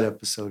about that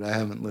episode. I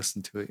haven't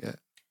listened to it yet.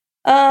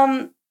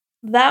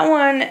 That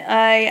one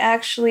I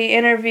actually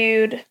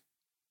interviewed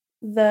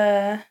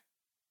the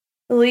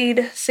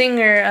lead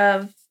singer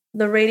of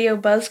the Radio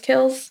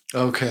Buzzkills.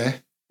 Okay.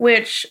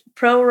 Which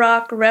pro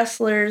rock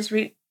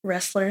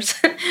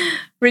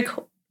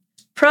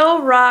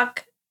pro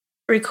rock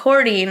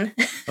recording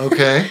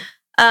okay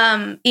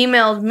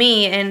emailed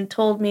me and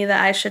told me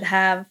that I should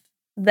have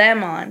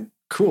them on.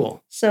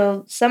 Cool.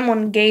 So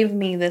someone gave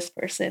me this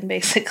person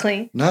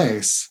basically.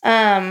 Nice.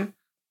 But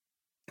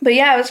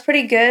yeah, it was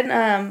pretty good.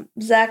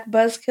 Zach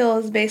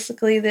Buzzkill is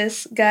basically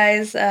this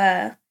guy's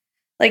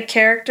like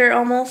character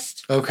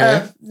almost.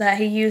 Okay. That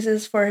he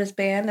uses for his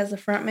band as a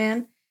front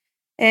man.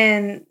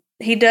 And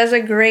he does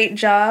a great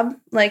job.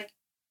 Like,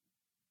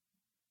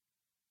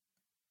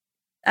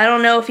 I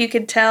don't know if you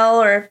could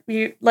tell or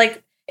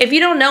if you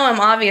don't know him,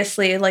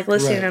 obviously, like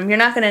listening to him, you're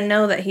not going to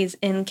know that he's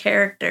in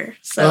character.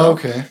 So,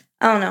 okay.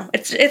 I don't know.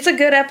 It's a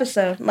good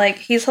episode. Like,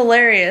 he's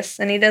hilarious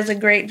and he does a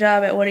great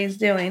job at what he's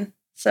doing.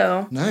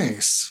 So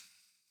nice.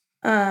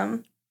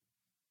 I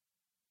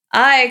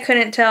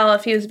couldn't tell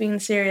if he was being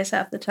serious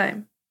half the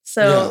time.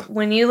 So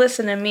when you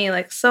listen to me,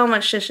 like, so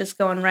much shit's just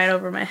going right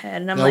over my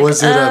head, and I'm like,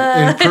 was it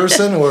in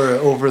person or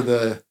over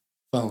the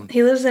phone?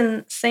 He lives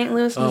in St.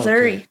 Louis,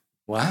 Missouri. Okay.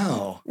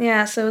 Wow.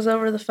 Yeah, so it was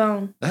over the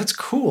phone. That's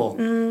cool.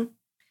 Mm-hmm.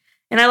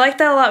 And I like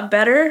that a lot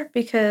better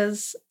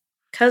because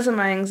of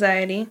my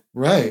anxiety.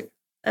 Right.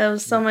 It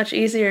was so much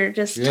easier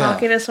just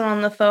talking to someone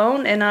on the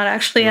phone and not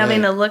actually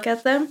having to look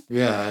at them.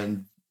 Yeah,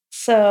 and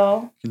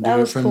so you can that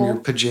do was it from cool. your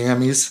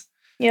pajamas.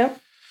 Yep.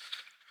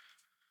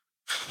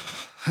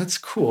 That's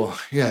cool.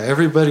 Yeah,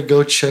 everybody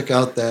go check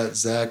out that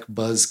Zach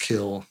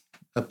Buzzkill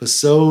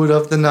episode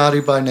of the Naughty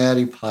by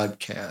Natty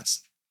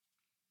podcast.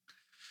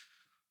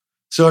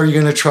 So are you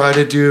going to try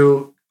to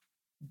do,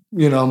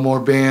 more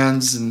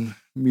bands and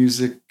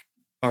music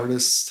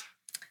artists?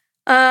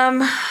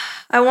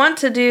 I want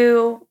to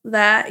do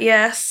that,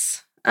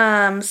 yes.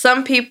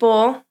 Some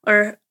people,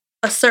 or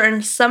a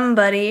certain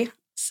somebody,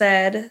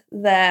 said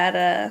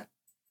that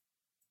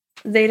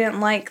they didn't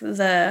like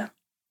the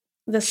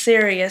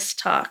serious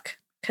talk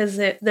because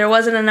there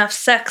wasn't enough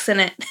sex in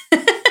it.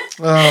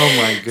 Oh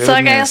my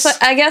goodness! So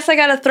I guess I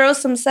got to throw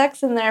some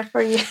sex in there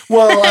for you.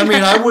 Well, I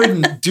mean, I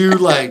wouldn't do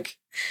like.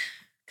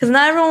 Because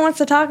not everyone wants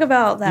to talk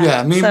about that. Yeah,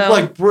 I mean,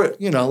 like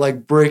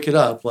break it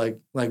up.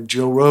 Like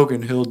Joe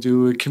Rogan, he'll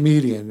do a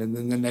comedian, and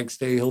then the next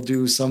day he'll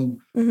do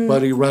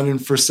somebody running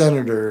for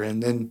senator,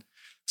 and then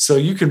so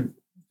you can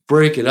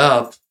break it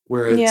up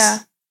where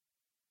it's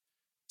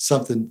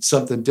something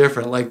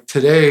different. Like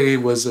today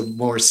was a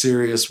more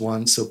serious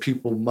one, so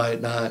people might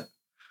not.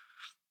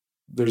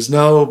 There's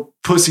no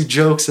pussy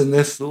jokes in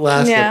this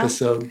last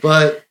episode,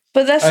 but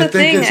that's the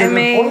thing. It's an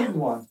important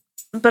one.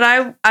 But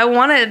I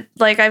want to,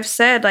 like I've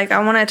said, like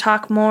I want to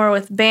talk more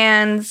with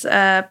bands,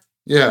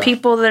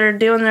 people that are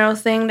doing their own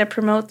thing to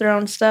promote their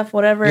own stuff,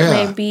 whatever it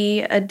may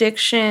be,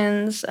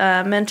 addictions,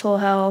 mental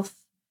health.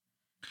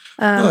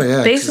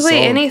 Basically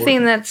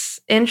anything that's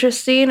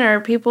interesting or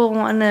people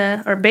want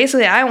to, or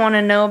basically I want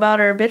to know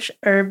about or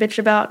bitch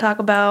about, talk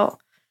about,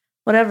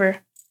 whatever.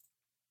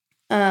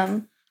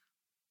 No,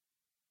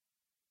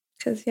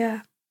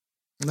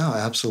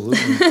 absolutely.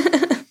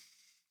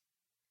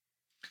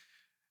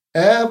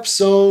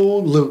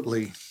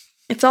 Absolutely.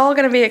 It's all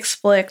going to be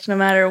explicit no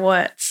matter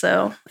what.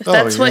 So if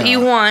that's what you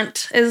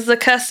want, is the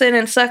cussing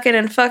and sucking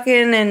and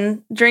fucking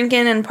and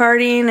drinking and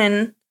partying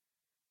and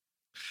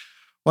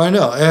well, I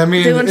know. I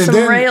mean, doing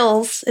some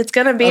rails, it's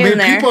going to be in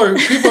there.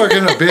 People are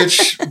going to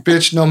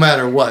bitch no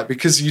matter what,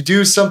 because you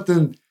do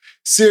something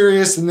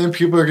serious and then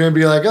people are going to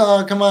be like,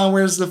 oh, come on,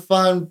 where's the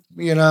fun,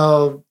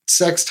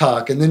 sex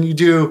talk? And then you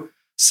do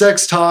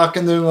sex talk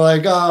and they're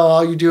like, oh,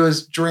 all you do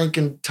is drink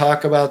and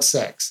talk about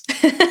sex,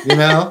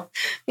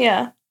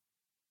 Yeah.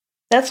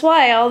 That's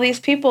why all these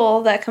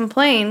people that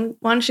complain,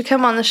 why don't you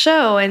come on the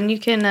show and you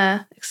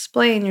can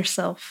explain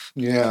yourself?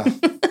 Yeah.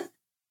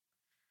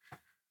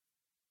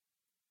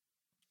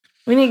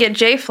 We need to get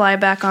J-Fly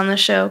back on the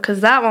show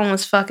because that one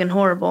was fucking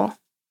horrible.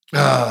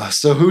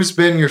 So who's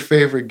been your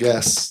favorite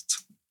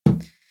guest?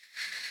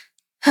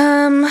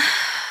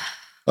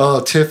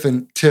 Oh, Tiff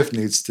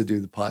needs to do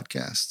the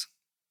podcast.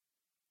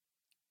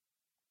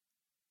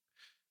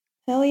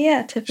 Hell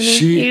yeah, Tiffany.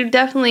 You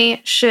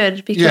definitely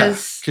should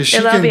because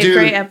that'll be a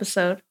great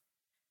episode.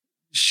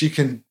 She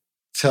can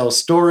tell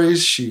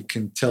stories. She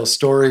can tell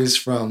stories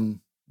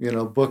from,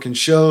 booking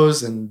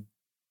shows and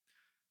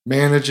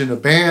managing a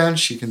band.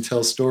 She can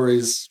tell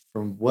stories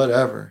from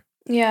whatever.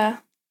 Yeah.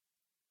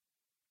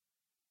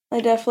 I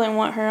definitely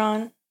want her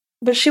on.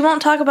 But she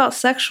won't talk about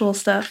sexual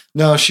stuff.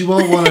 No, she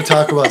won't want to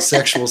talk about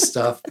sexual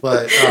stuff,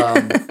 but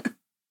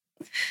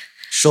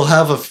she'll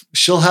have a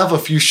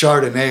few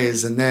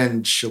Chardonnays and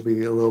then she'll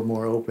be a little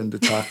more open to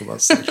talk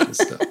about sexual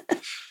stuff.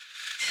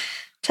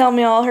 Tell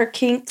me all her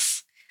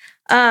kinks.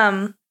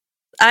 I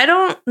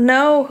don't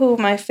know who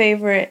my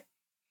favorite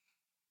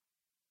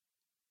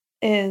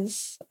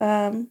is.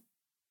 I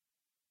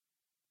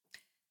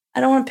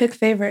don't want to pick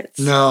favorites.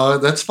 No,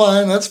 that's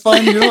fine. That's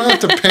fine. You don't have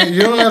to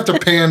you don't have to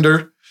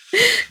pander.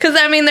 Because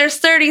there's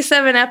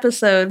 37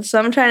 episodes, so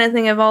I'm trying to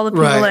think of all the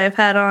people that I've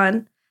had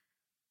on.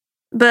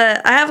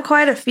 But I have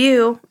quite a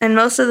few, and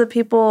most of the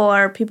people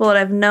are people that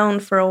I've known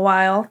for a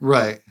while.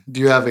 Right.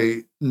 Do you have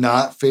a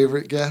not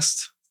favorite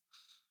guest?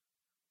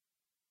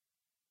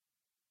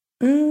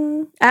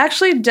 I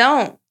actually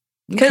don't.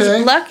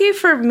 Because lucky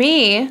for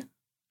me,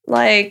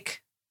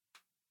 like,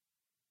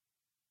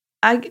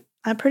 I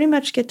pretty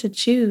much get to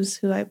choose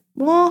who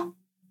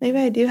maybe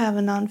I do have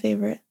a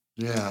non-favorite.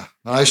 Yeah,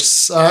 I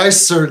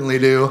certainly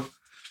do.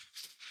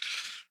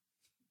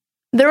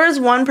 There was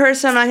one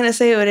person, I'm not going to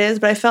say who it is,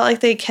 but I felt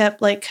like they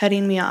kept like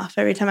cutting me off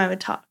every time I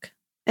would talk.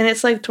 And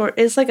it's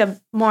like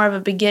a more of a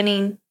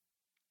beginning,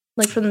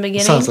 like from the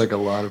beginning. Sounds like a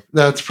lot of.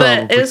 That's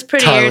probably. But it was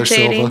pretty Tyler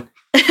irritating.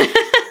 Silva.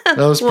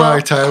 That was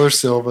probably Tyler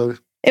Silva.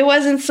 It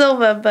wasn't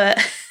Silva, but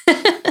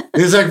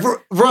he's like,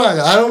 Ryan,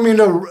 I don't mean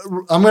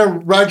to. I'm gonna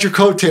ride your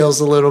coattails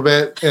a little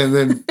bit, and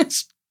then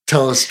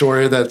tell a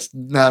story that's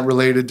not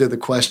related to the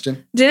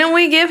question. Didn't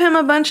we give him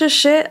a bunch of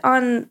shit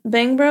on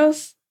Bang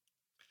Bros?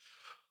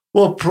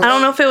 Well, I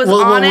don't know if it was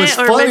on it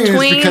or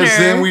between. Because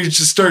then we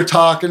just start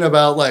talking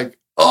about like,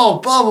 oh,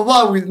 blah blah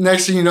blah.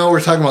 Next thing you know,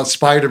 we're talking about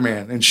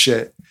Spider-Man and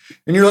shit,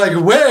 and you're like,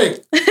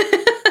 wait.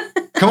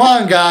 Come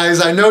on,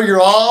 guys. I know you're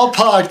all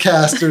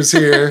podcasters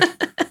here.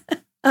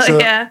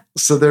 Yeah.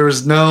 So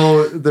there's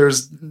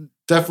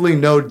definitely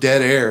no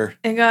dead air.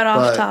 It got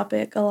off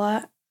topic a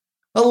lot.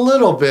 A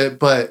little bit,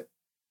 but,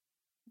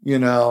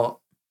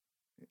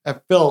 I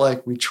felt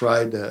like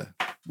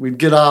we'd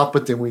get off,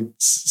 but then we'd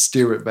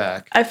steer it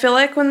back. I feel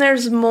like when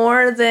there's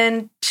more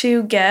than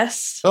 2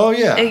 guests,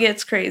 it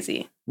gets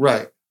crazy.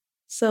 Right.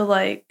 So,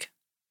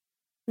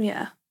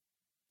 yeah.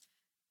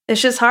 It's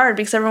just hard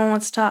because everyone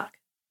wants to talk.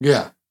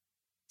 Yeah.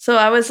 So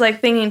I was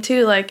thinking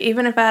too,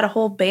 even if I had a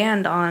whole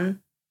band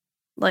on,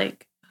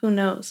 who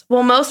knows?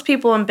 Well, most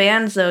people in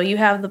bands though, you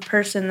have the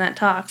person that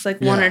talks,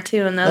 one or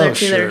two, and the other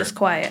two that are just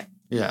quiet.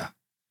 Yeah.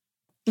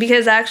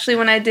 Because actually,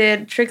 when I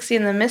did Trixie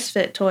and the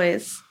Misfit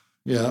Toys,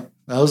 that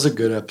was a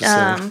good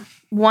episode.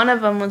 One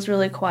of them was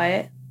really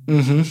quiet,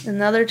 and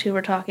the other 2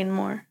 were talking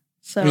more.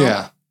 So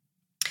yeah.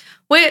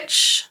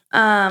 Which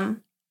Tad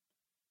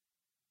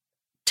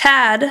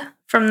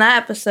from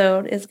that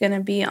episode is going to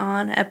be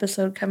on an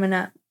episode coming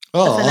up.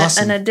 Oh,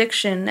 awesome. An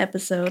addiction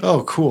episode.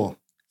 Oh, cool.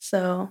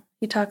 So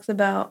he talks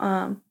about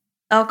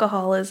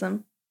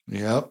alcoholism.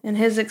 Yep. And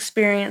his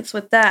experience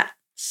with that.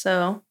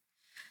 So,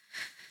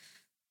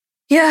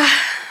 yeah.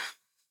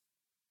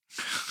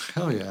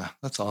 Hell yeah.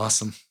 That's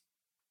awesome.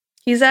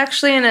 He's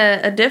actually in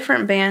a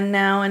different band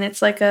now, and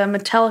it's like a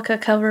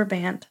Metallica cover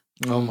band.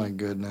 Oh, my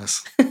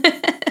goodness.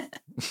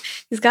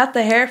 He's got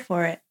the hair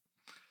for it.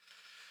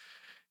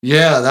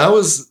 Yeah, that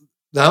was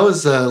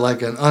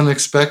an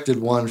unexpected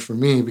one for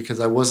me because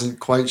I wasn't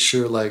quite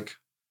sure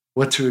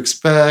what to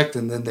expect,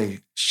 and then they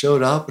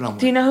showed up, and I'm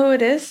Do you know who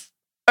it is?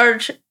 Or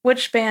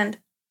which band?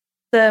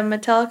 The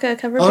Metallica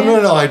cover band?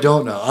 Oh, no, I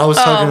don't know. I was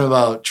talking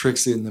about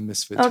Trixie and the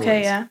Misfit Toys.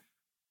 Okay, yeah.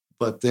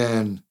 But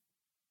then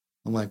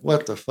I'm like,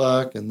 what the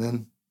fuck?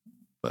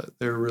 But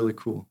they're really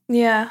cool.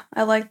 Yeah,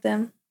 I like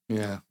them.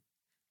 Yeah.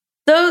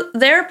 Though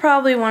they're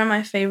probably one of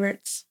my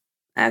favorites,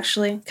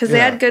 actually, because they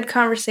had good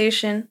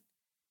conversation.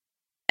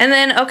 And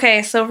then,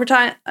 okay, so we're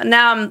talking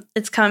now.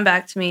 It's coming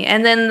back to me.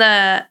 And then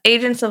the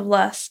Agents of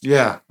Lust.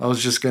 Yeah, I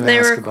was just gonna. They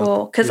were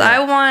cool because I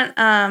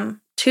want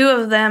 2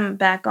 of them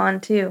back on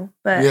too.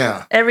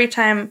 But every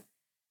time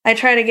I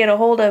try to get a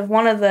hold of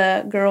one of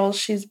the girls,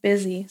 she's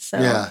busy. So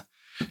yeah,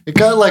 it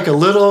got a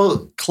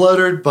little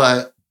cluttered,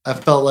 but I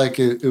felt like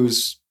it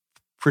was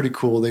pretty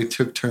cool. They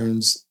took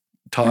turns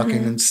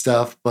talking and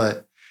stuff,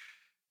 but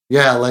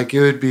yeah, it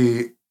would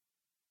be.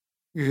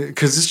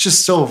 Because it's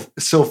just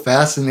so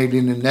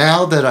fascinating. And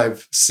now that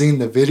I've seen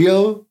the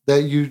video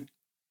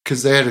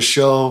because they had a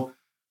show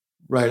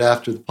right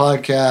after the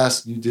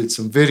podcast, you did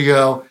some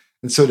video.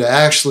 And so to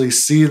actually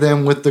see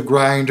them with the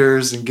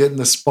grinders and getting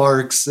the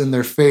sparks in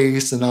their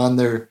face and on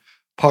their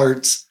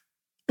parts,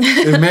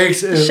 it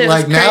makes it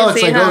now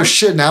it's like, oh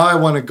shit, now I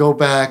want to go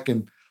back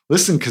and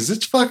listen because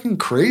it's fucking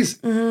crazy.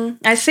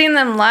 I've seen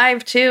them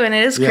live too, and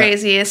it is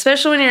crazy,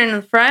 especially when you're in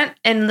the front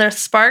and the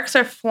sparks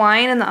are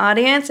flying in the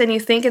audience and you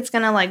think it's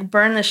going to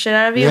burn the shit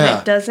out of you, and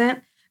it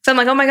doesn't. So I'm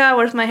like, oh my God,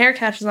 what if my hair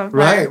catches on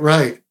fire?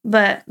 Right.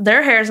 But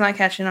their hair's not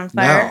catching on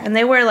fire. No. And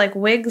they wear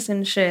wigs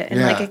and shit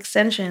and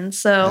extensions.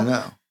 So I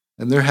know.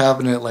 And they're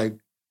having it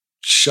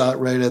shot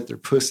right at their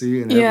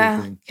pussy and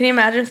everything. Can you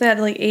imagine if they had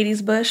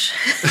 80s bush?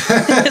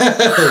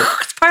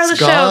 It's part of the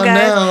show, guys.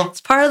 Now.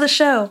 It's part of the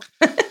show.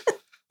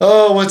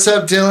 Oh, what's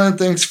up, Dylan?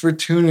 Thanks for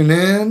tuning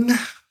in.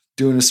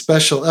 Doing a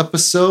special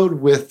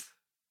episode with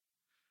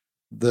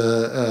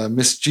the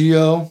Miss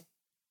Geo,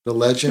 the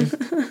legend.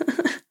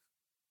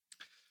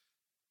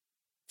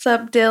 What's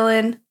up,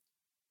 Dylan?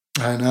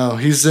 I know.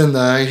 He's in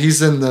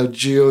the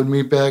Geo and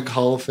Meatbag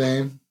Hall of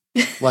Fame,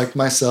 like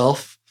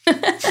myself.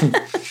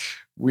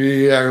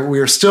 We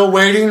are still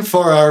waiting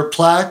for our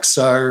plaques,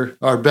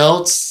 our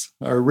belts,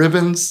 our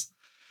ribbons.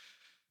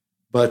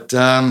 But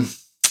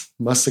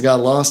must have got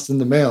lost in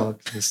the mail.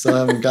 I still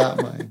haven't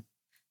got mine.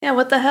 Yeah,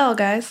 what the hell,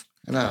 guys?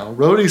 I know.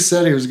 Rhodey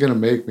said he was going to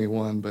make me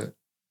one, but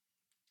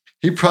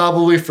he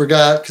probably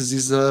forgot because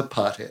he's a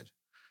pothead.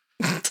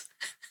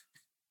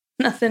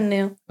 Nothing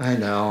new. I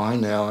know.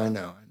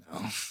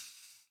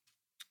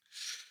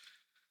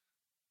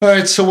 All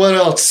right, so what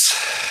else?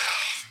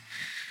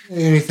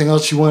 Anything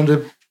else you wanted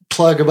to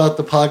plug about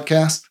the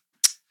podcast?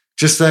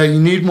 Just that you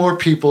need more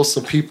people,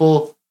 so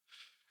people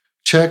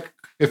check.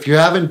 If you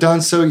haven't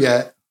done so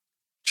yet,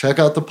 check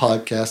out the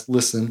podcast.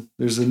 Listen,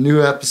 there's a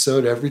new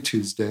episode every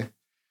Tuesday.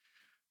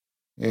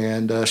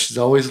 And she's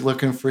always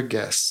looking for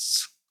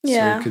guests.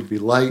 Yeah. So it could be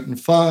light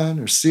and fun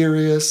or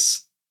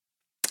serious.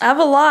 I have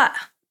a lot.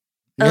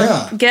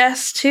 of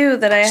guests too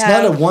that I it's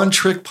have. It's not a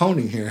one-trick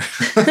pony here.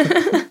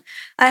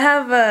 I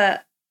have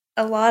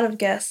a lot of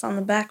guests on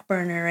the back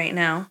burner right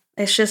now.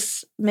 It's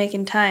just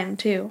making time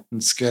too.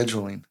 And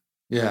scheduling.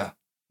 Yeah,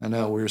 I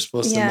know. We were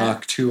supposed to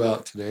knock 2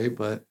 out today,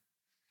 but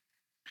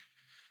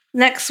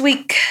next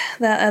week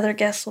that other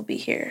guest will be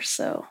here.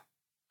 So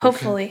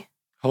hopefully. Okay.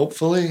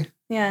 Hopefully.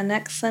 Yeah,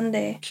 next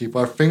Sunday. Keep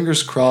our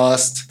fingers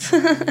crossed.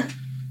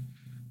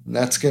 And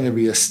that's going to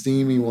be a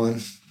steamy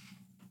one.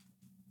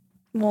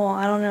 Well,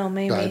 I don't know.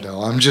 Maybe. I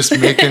know. I'm just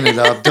making it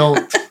up.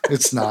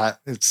 It's not.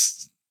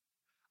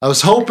 I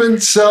was hoping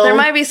so. There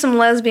might be some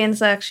lesbian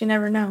sex. You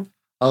never know.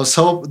 That's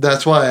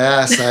why I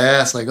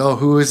asked like, oh,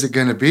 who is it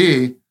going to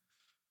be?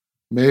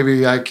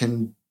 Maybe I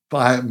can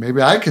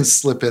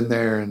slip in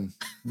there and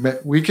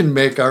we can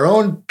make our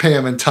own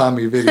Pam and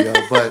Tommy video,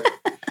 but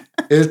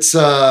it's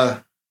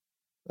a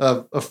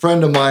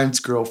friend of mine's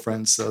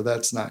girlfriend, so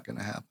that's not going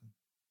to happen.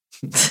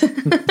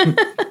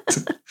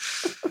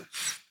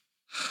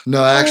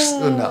 No,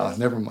 actually, no,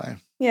 never mind.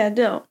 Yeah,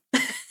 don't.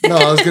 No,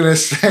 I was gonna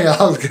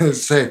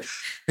say,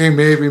 hey,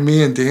 maybe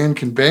me and Dan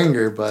can bang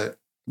her, but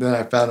then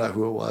I found out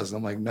who it was.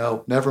 I'm like,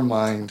 no, never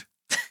mind.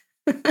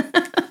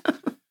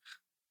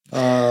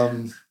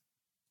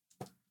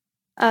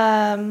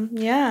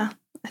 Yeah,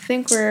 I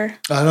think we're.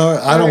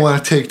 I don't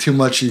want to take too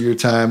much of your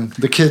time.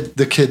 The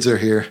kids are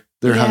here.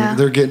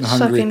 They're getting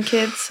hungry. Fucking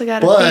kids. I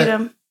gotta feed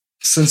them.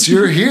 Since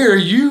you're here,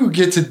 you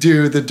get to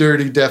do the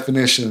dirty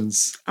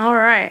definitions. All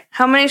right.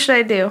 How many should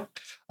I do?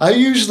 I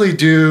usually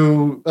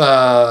do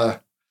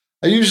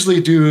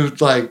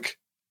like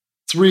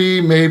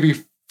 3,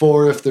 maybe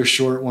 4 if they're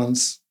short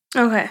ones.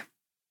 Okay.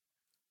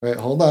 Right,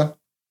 hold on.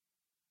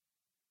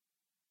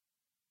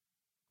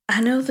 I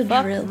know the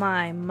Fuck drill.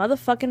 My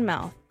motherfucking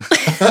mouth.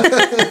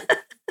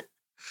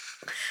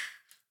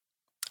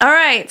 All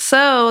right.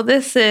 So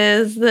this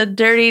is the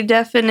dirty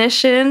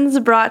definitions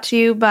brought to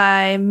you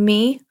by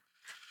me.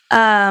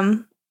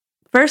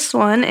 First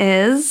one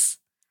is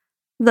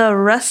the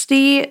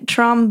rusty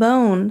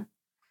trombone.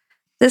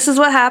 This is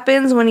what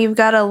happens when you've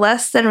got a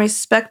less than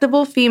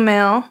respectable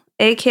female,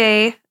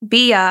 aka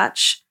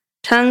biatch,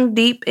 tongue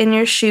deep in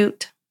your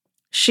chute.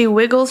 She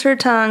wiggles her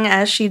tongue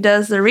as she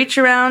does the reach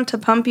around to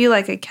pump you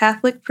like a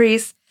Catholic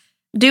priest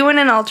doing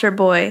an altar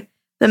boy,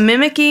 thus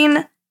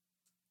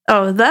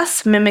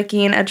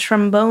mimicking a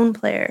trombone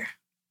player.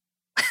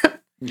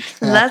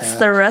 That's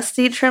the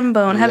rusty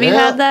trombone. Have you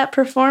had that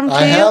performed to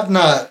you? I have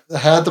not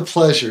had the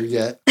pleasure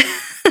yet.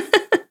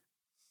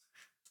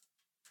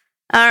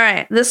 All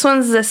right. This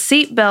one's the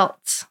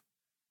seatbelt.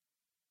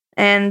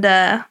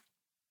 And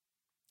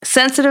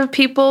sensitive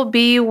people,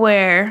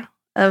 beware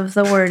of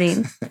the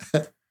wording.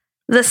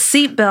 The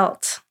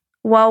seatbelt.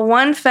 While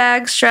one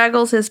fag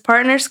straggles his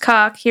partner's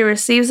cock, he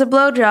receives a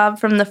blowjob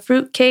from the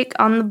fruitcake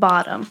on the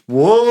bottom.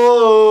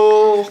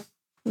 Whoa!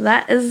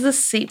 That is the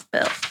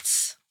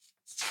seatbelt.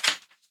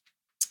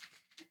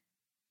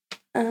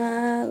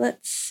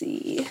 Let's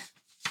see.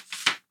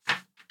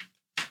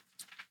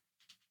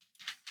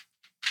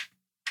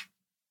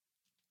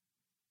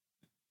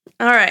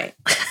 All right.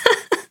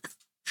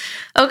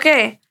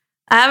 Okay.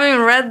 I haven't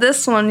even read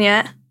this one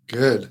yet.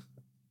 Good.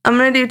 I'm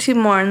going to do 2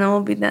 more and then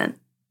we'll be done.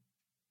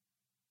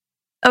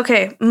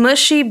 Okay.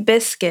 Mushy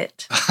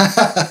biscuit.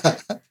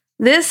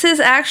 This is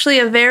actually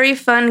a very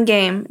fun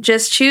game.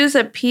 Just choose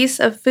a piece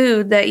of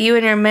food that you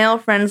and your male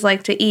friends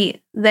like to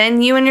eat.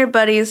 Then you and your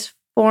buddies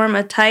form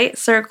a tight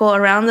circle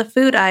around the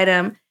food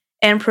item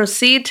and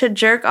proceed to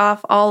jerk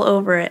off all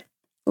over it.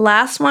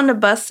 Last one to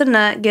bust a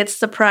nut gets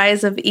the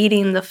prize of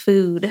eating the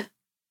food.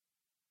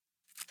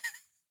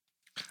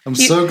 I'm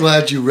so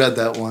glad you read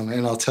that one,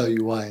 and I'll tell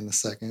you why in a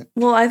second.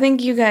 Well, I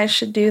think you guys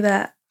should do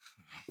that.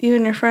 You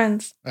and your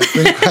friends. I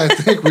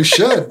think we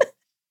should.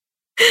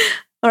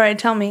 All right,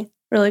 tell me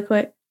really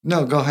quick.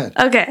 No, go ahead.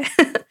 Okay.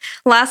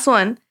 Last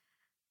one.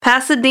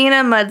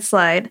 Pasadena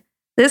mudslide.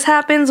 This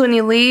happens when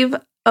you leave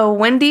a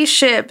windy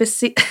shit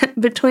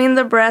between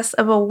the breasts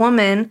of a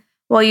woman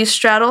while you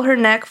straddle her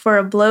neck for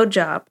a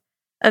blowjob.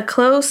 A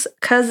close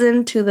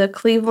cousin to the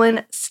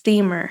Cleveland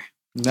steamer.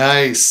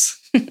 Nice.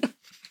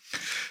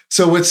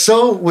 So what's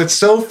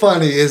so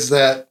funny is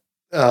that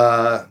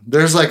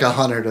there's like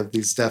 100 of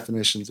these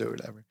definitions or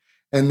whatever.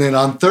 And then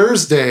on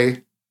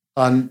Thursday,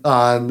 on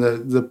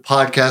the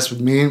podcast with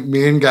me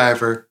and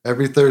Guyver,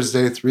 every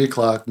Thursday,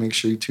 3:00, make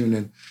sure you tune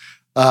in.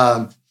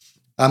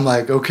 I'm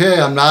like, okay,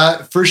 I'm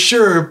not for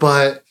sure,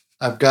 but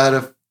I've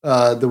got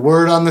the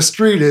word on the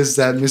street is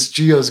that Miss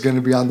Gio is going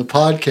to be on the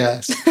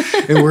podcast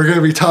and we're going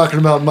to be talking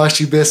about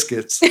mushy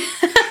biscuits.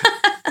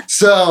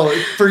 So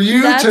for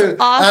you That's to,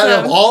 awesome.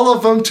 out of all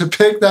of them, to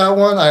pick that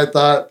one, I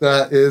thought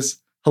that is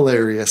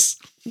hilarious.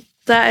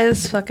 That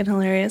is fucking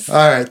hilarious.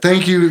 All right.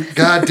 Thank you.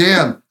 God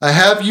damn. I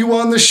have you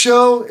on the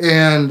show,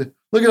 and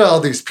look at all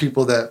these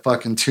people that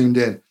fucking tuned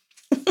in.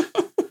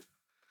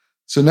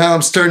 So now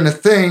I'm starting to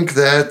think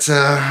that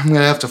I'm going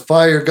to have to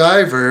fire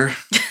Guyver,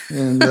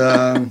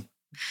 and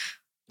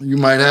you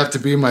might have to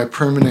be my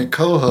permanent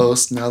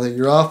co-host now that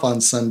you're off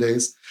on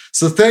Sundays.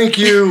 So thank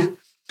you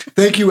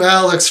Thank you,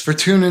 Alex, for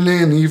tuning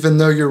in, even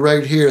though you're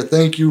right here.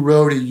 Thank you,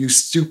 Rhodey, you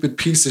stupid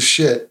piece of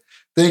shit.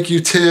 Thank you,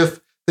 Tiff.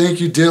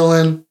 Thank you,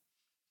 Dylan.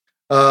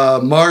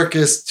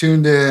 Marcus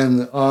tuned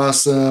in.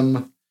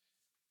 Awesome.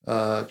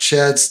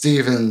 Chad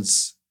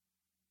Stevens.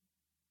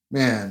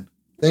 Man,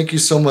 thank you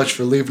so much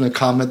for leaving a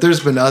comment.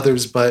 There's been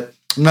others, but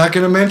I'm not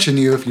going to mention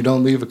you if you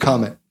don't leave a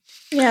comment.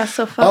 Yeah,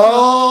 so fun.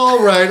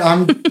 All right.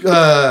 I'm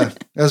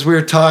as we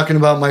were talking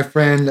about my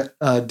friend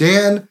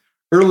Dan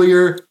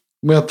earlier,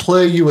 I'm going to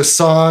play you a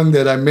song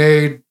that I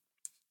made.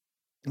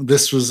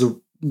 This was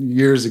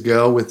years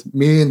ago with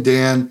me and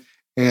Dan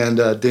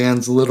and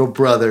Dan's little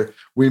brother.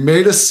 We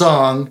made a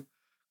song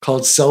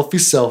called Selfie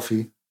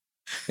Selfie.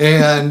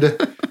 And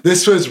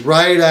this was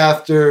right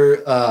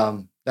after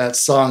that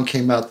song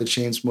came out, the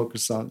Chainsmokers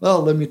song. Oh,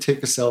 let me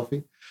take a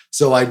selfie.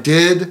 So I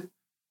did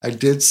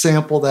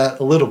sample that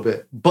a little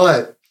bit.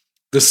 But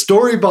the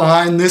story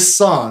behind this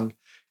song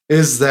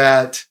is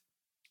that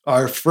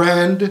our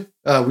friend,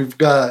 we've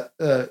got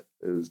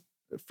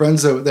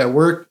friends that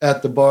work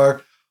at the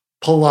bar,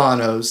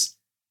 Polano's,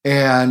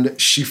 and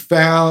she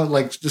found,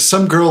 like,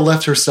 some girl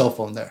left her cell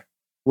phone there,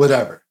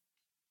 whatever.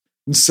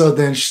 And so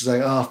then she's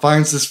like, oh,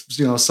 finds this,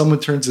 someone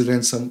turns it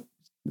in.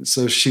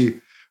 So she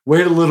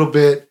waited a little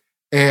bit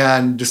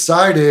and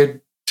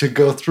decided to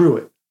go through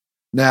it.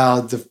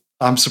 Now,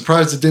 I'm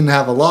surprised it didn't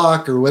have a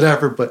lock or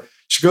whatever, but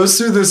she goes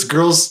through this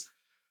girl's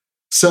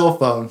cell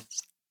phone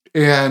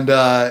and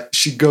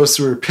she goes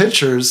through her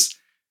pictures.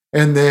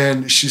 And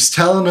then she's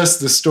telling us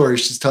the story.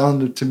 She's telling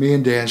it to me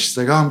and Dan. She's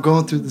like, oh, I'm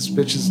going through this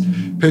pictures.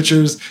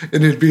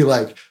 And it'd be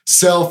like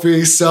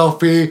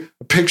selfie,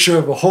 a picture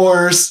of a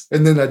horse,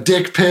 and then a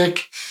dick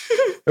pic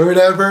or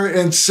whatever.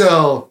 And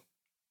so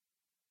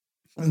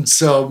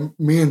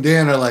me and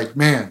Dan are like,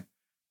 man,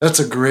 that's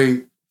a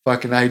great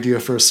fucking idea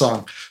for a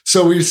song.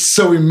 So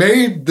we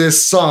made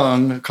this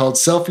song called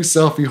Selfie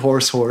Selfie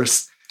Horse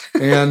Horse.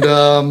 And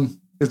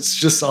it's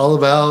just all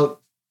about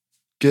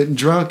getting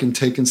drunk and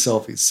taking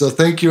selfies. So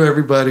thank you,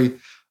 everybody.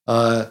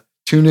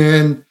 Tune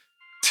in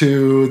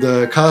to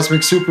the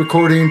Cosmic Soup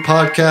Recording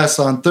podcast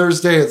on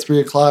Thursday at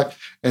 3:00.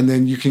 And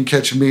then you can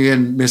catch me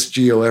and Miss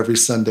Geo every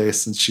Sunday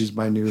since she's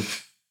my new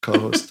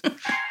co-host. All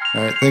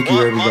right. Thank you,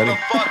 everybody.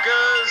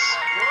 Motherfuckers.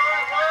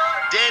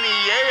 Danny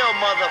Yale,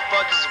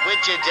 motherfuckers,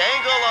 with your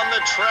dangle on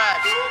the track.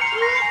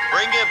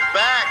 Bring it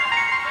back.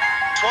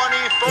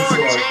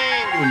 2014.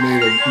 We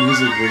made a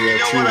music video, you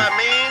know too. What I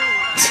mean?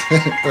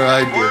 Or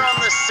I did. We're on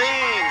the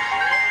scene.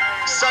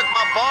 Suck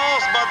my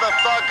balls,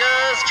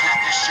 motherfuckers.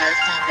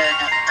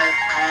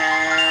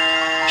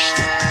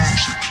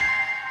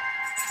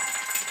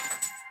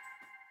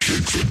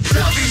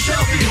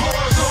 Selfie,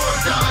 horse,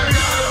 horse, dollar,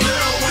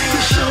 little wing.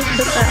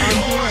 Selfie,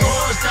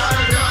 horse,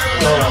 dollar,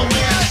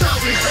 wing.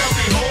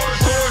 Selfie,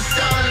 horse, horse,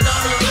 dollar,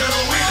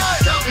 little wing.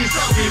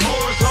 Selfie,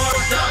 horse,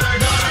 dollar,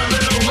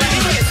 little wing.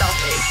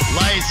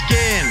 Light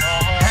skin,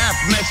 half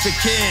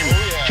Mexican,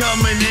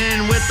 coming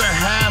in with a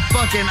half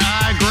fucking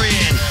eye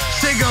grin.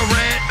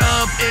 Cigarette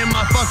up in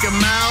my fucking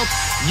mouth.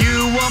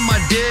 You want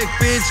my dick,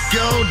 bitch,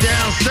 go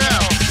down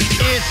south.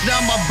 It's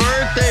not my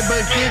birthday,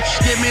 but bitch,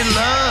 give me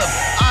love.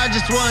 I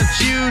just want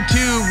you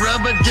to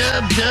rub a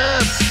dub.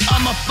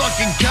 I'm a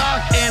fucking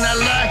cock and I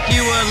like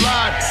you a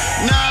lot.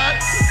 Not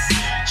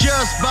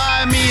just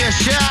buy me a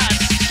shot.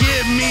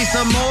 Give me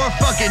some more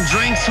fucking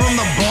drinks from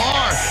the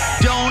bar.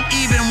 Don't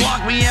even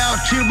walk me out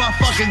to my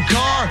fucking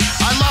car.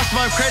 I lost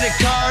my credit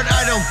card,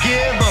 I don't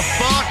give a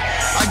fuck.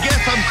 I guess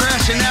I'm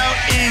crashing out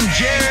in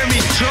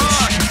Jeremy's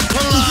truck.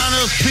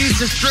 Polano's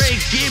pizza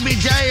straight, give me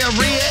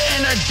diarrhea.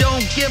 And I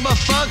don't give a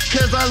fuck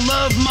cause I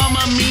love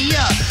Mamma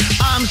Mia.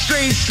 I'm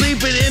straight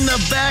sleeping in the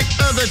back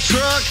of the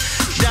truck.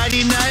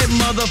 Nighty night,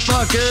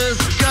 motherfuckers,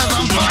 cause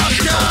I'm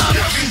fucked up.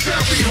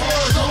 Selfie,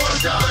 horse,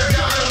 horse, dollar,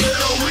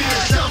 little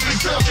weird.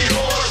 Selfie,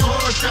 horse,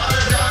 horse,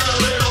 dollar,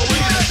 little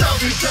weird.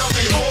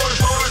 Selfie, horse,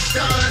 horse,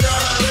 dollar,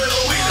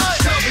 little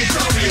weird.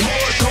 Selfie,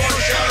 horse,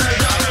 horse,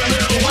 dollar,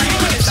 little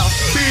weird.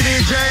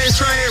 BDJ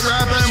straight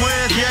rapping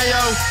with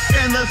Yayo.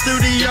 In the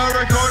studio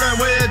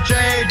recording with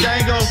Jay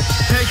Dangle.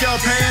 Take your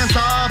pants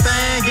off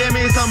and give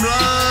me some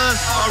love.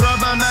 I'll rub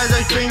my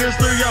magic fingers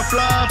through your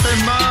fluff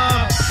and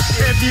mom.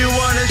 If you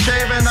want it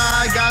shaven,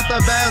 I got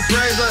the best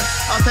razor.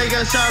 I'll take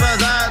a shot of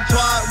that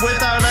twat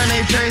without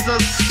any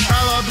chasers.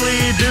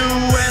 Probably do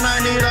when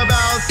I need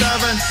about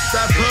 7.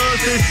 That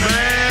pussy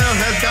smell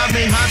has got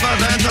me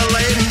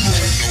hyperventilating.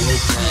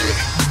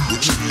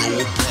 What you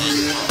know about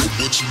it?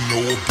 What you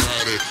know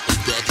about it?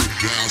 About the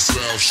down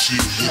south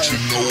shit. What you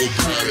know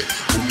about it?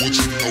 What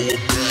you know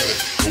about it?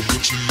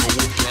 What you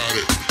know about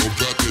it?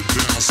 About the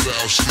down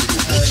south shit.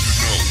 What you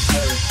know?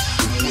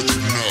 What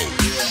you know?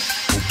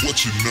 What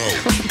you know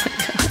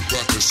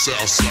about the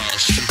south side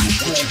shit?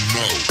 What you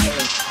know?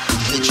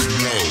 What you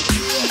know?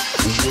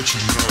 What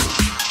you know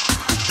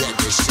about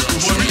the south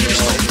side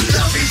shit?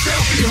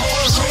 Selfie,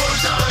 horse,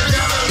 horse, dollar,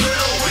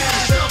 little win.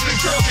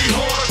 Selfie,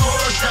 horse,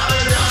 horse,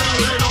 dollar,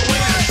 little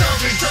win.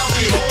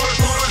 Selfie,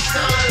 horse, horse,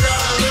 dollar,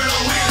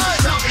 little win.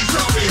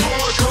 Selfie,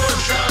 horse,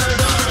 horse, dollar,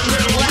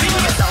 little win.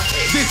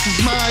 This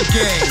is my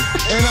game,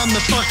 and I'm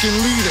the fucking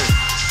leader.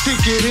 6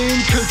 get in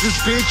cause this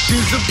bitch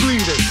is a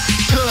bleeder.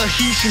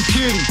 Tahitian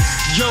titty,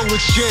 yo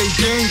it's Jay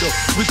Dangle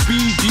with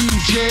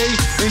BDJ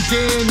and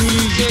Danny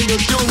Yango.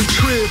 Don't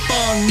trip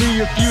on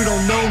me if you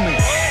don't know me.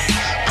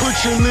 Put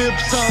your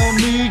lips on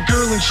me,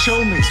 girl, and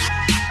show me.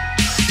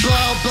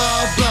 Blah,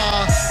 blah,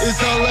 blah, is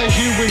all I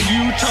hear when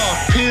you talk.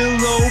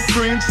 Pillow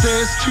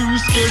princess, too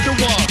scared to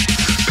walk.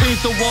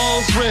 Paint the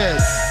walls red,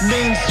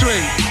 name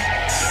straight.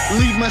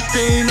 Leave my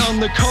stain on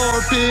the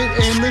carpet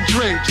and the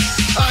drapes.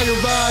 I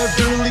arrived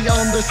early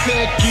on the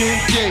second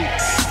date.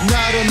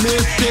 Not a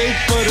mistake,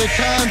 but a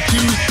time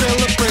to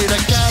celebrate.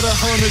 I got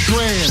 100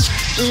 grand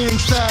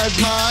inside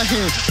my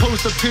hand.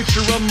 Post a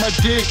picture of my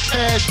dick,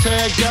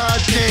 hashtag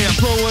goddamn.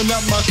 Blowing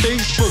up my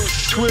Facebook,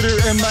 Twitter,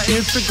 and my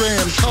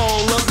Instagram.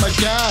 Call up my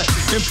guy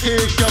and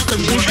pick up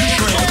an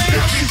Instagram.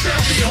 Selfie,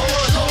 selfie,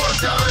 horse, horse,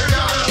 dollar,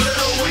 dollar,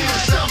 little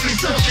wiener. Selfie,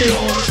 selfie,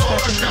 horse,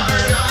 horse,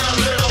 dollar, dollar,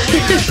 little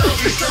wiener.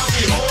 Selfie,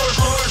 selfie, horse,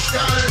 horse,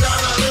 dollar,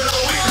 dollar,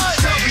 little wiener.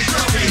 Selfie,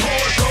 selfie,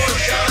 horse,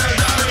 horse, dollar,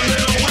 dollar,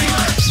 little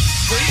wiener.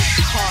 Wait,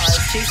 pause.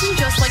 Jason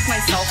just like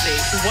my selfie.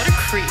 What a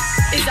creep.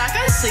 Is that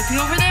guy sleeping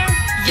over there?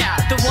 Yeah,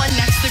 the one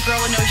next to the girl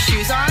with no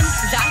shoes on.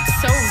 That's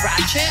so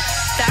ratchet.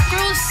 That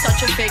girl is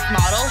such a fake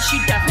model. She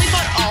definitely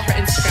bought all her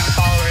Instagram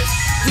followers.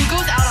 Who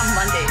goes out on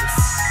Mondays?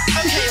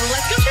 Okay,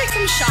 let's go take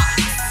some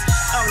shots.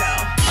 Oh no,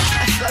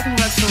 I feel like I'm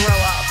gonna throw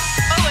up.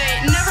 Oh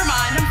wait, never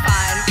mind, I'm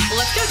fine.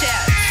 Let's go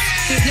dance.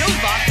 There's no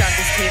vodka at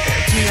this table.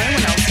 Do you know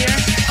anyone else here?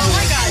 Oh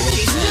my god,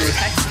 Jason just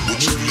texted me.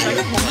 Should I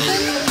go home with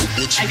him?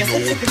 I guess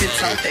that's a good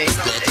something.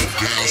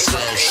 Down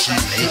south shit,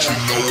 what you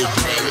know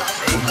about it?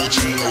 What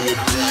you know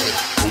about it?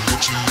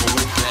 What you know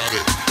about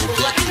it?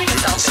 Let me take a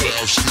selfie.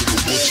 South shit,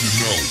 what you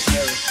know?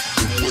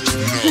 What you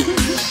know?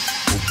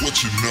 What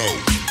you know?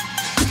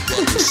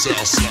 About the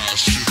south side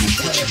shit,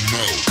 what you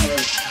know?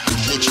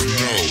 What you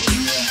know?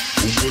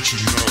 What you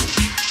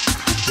know?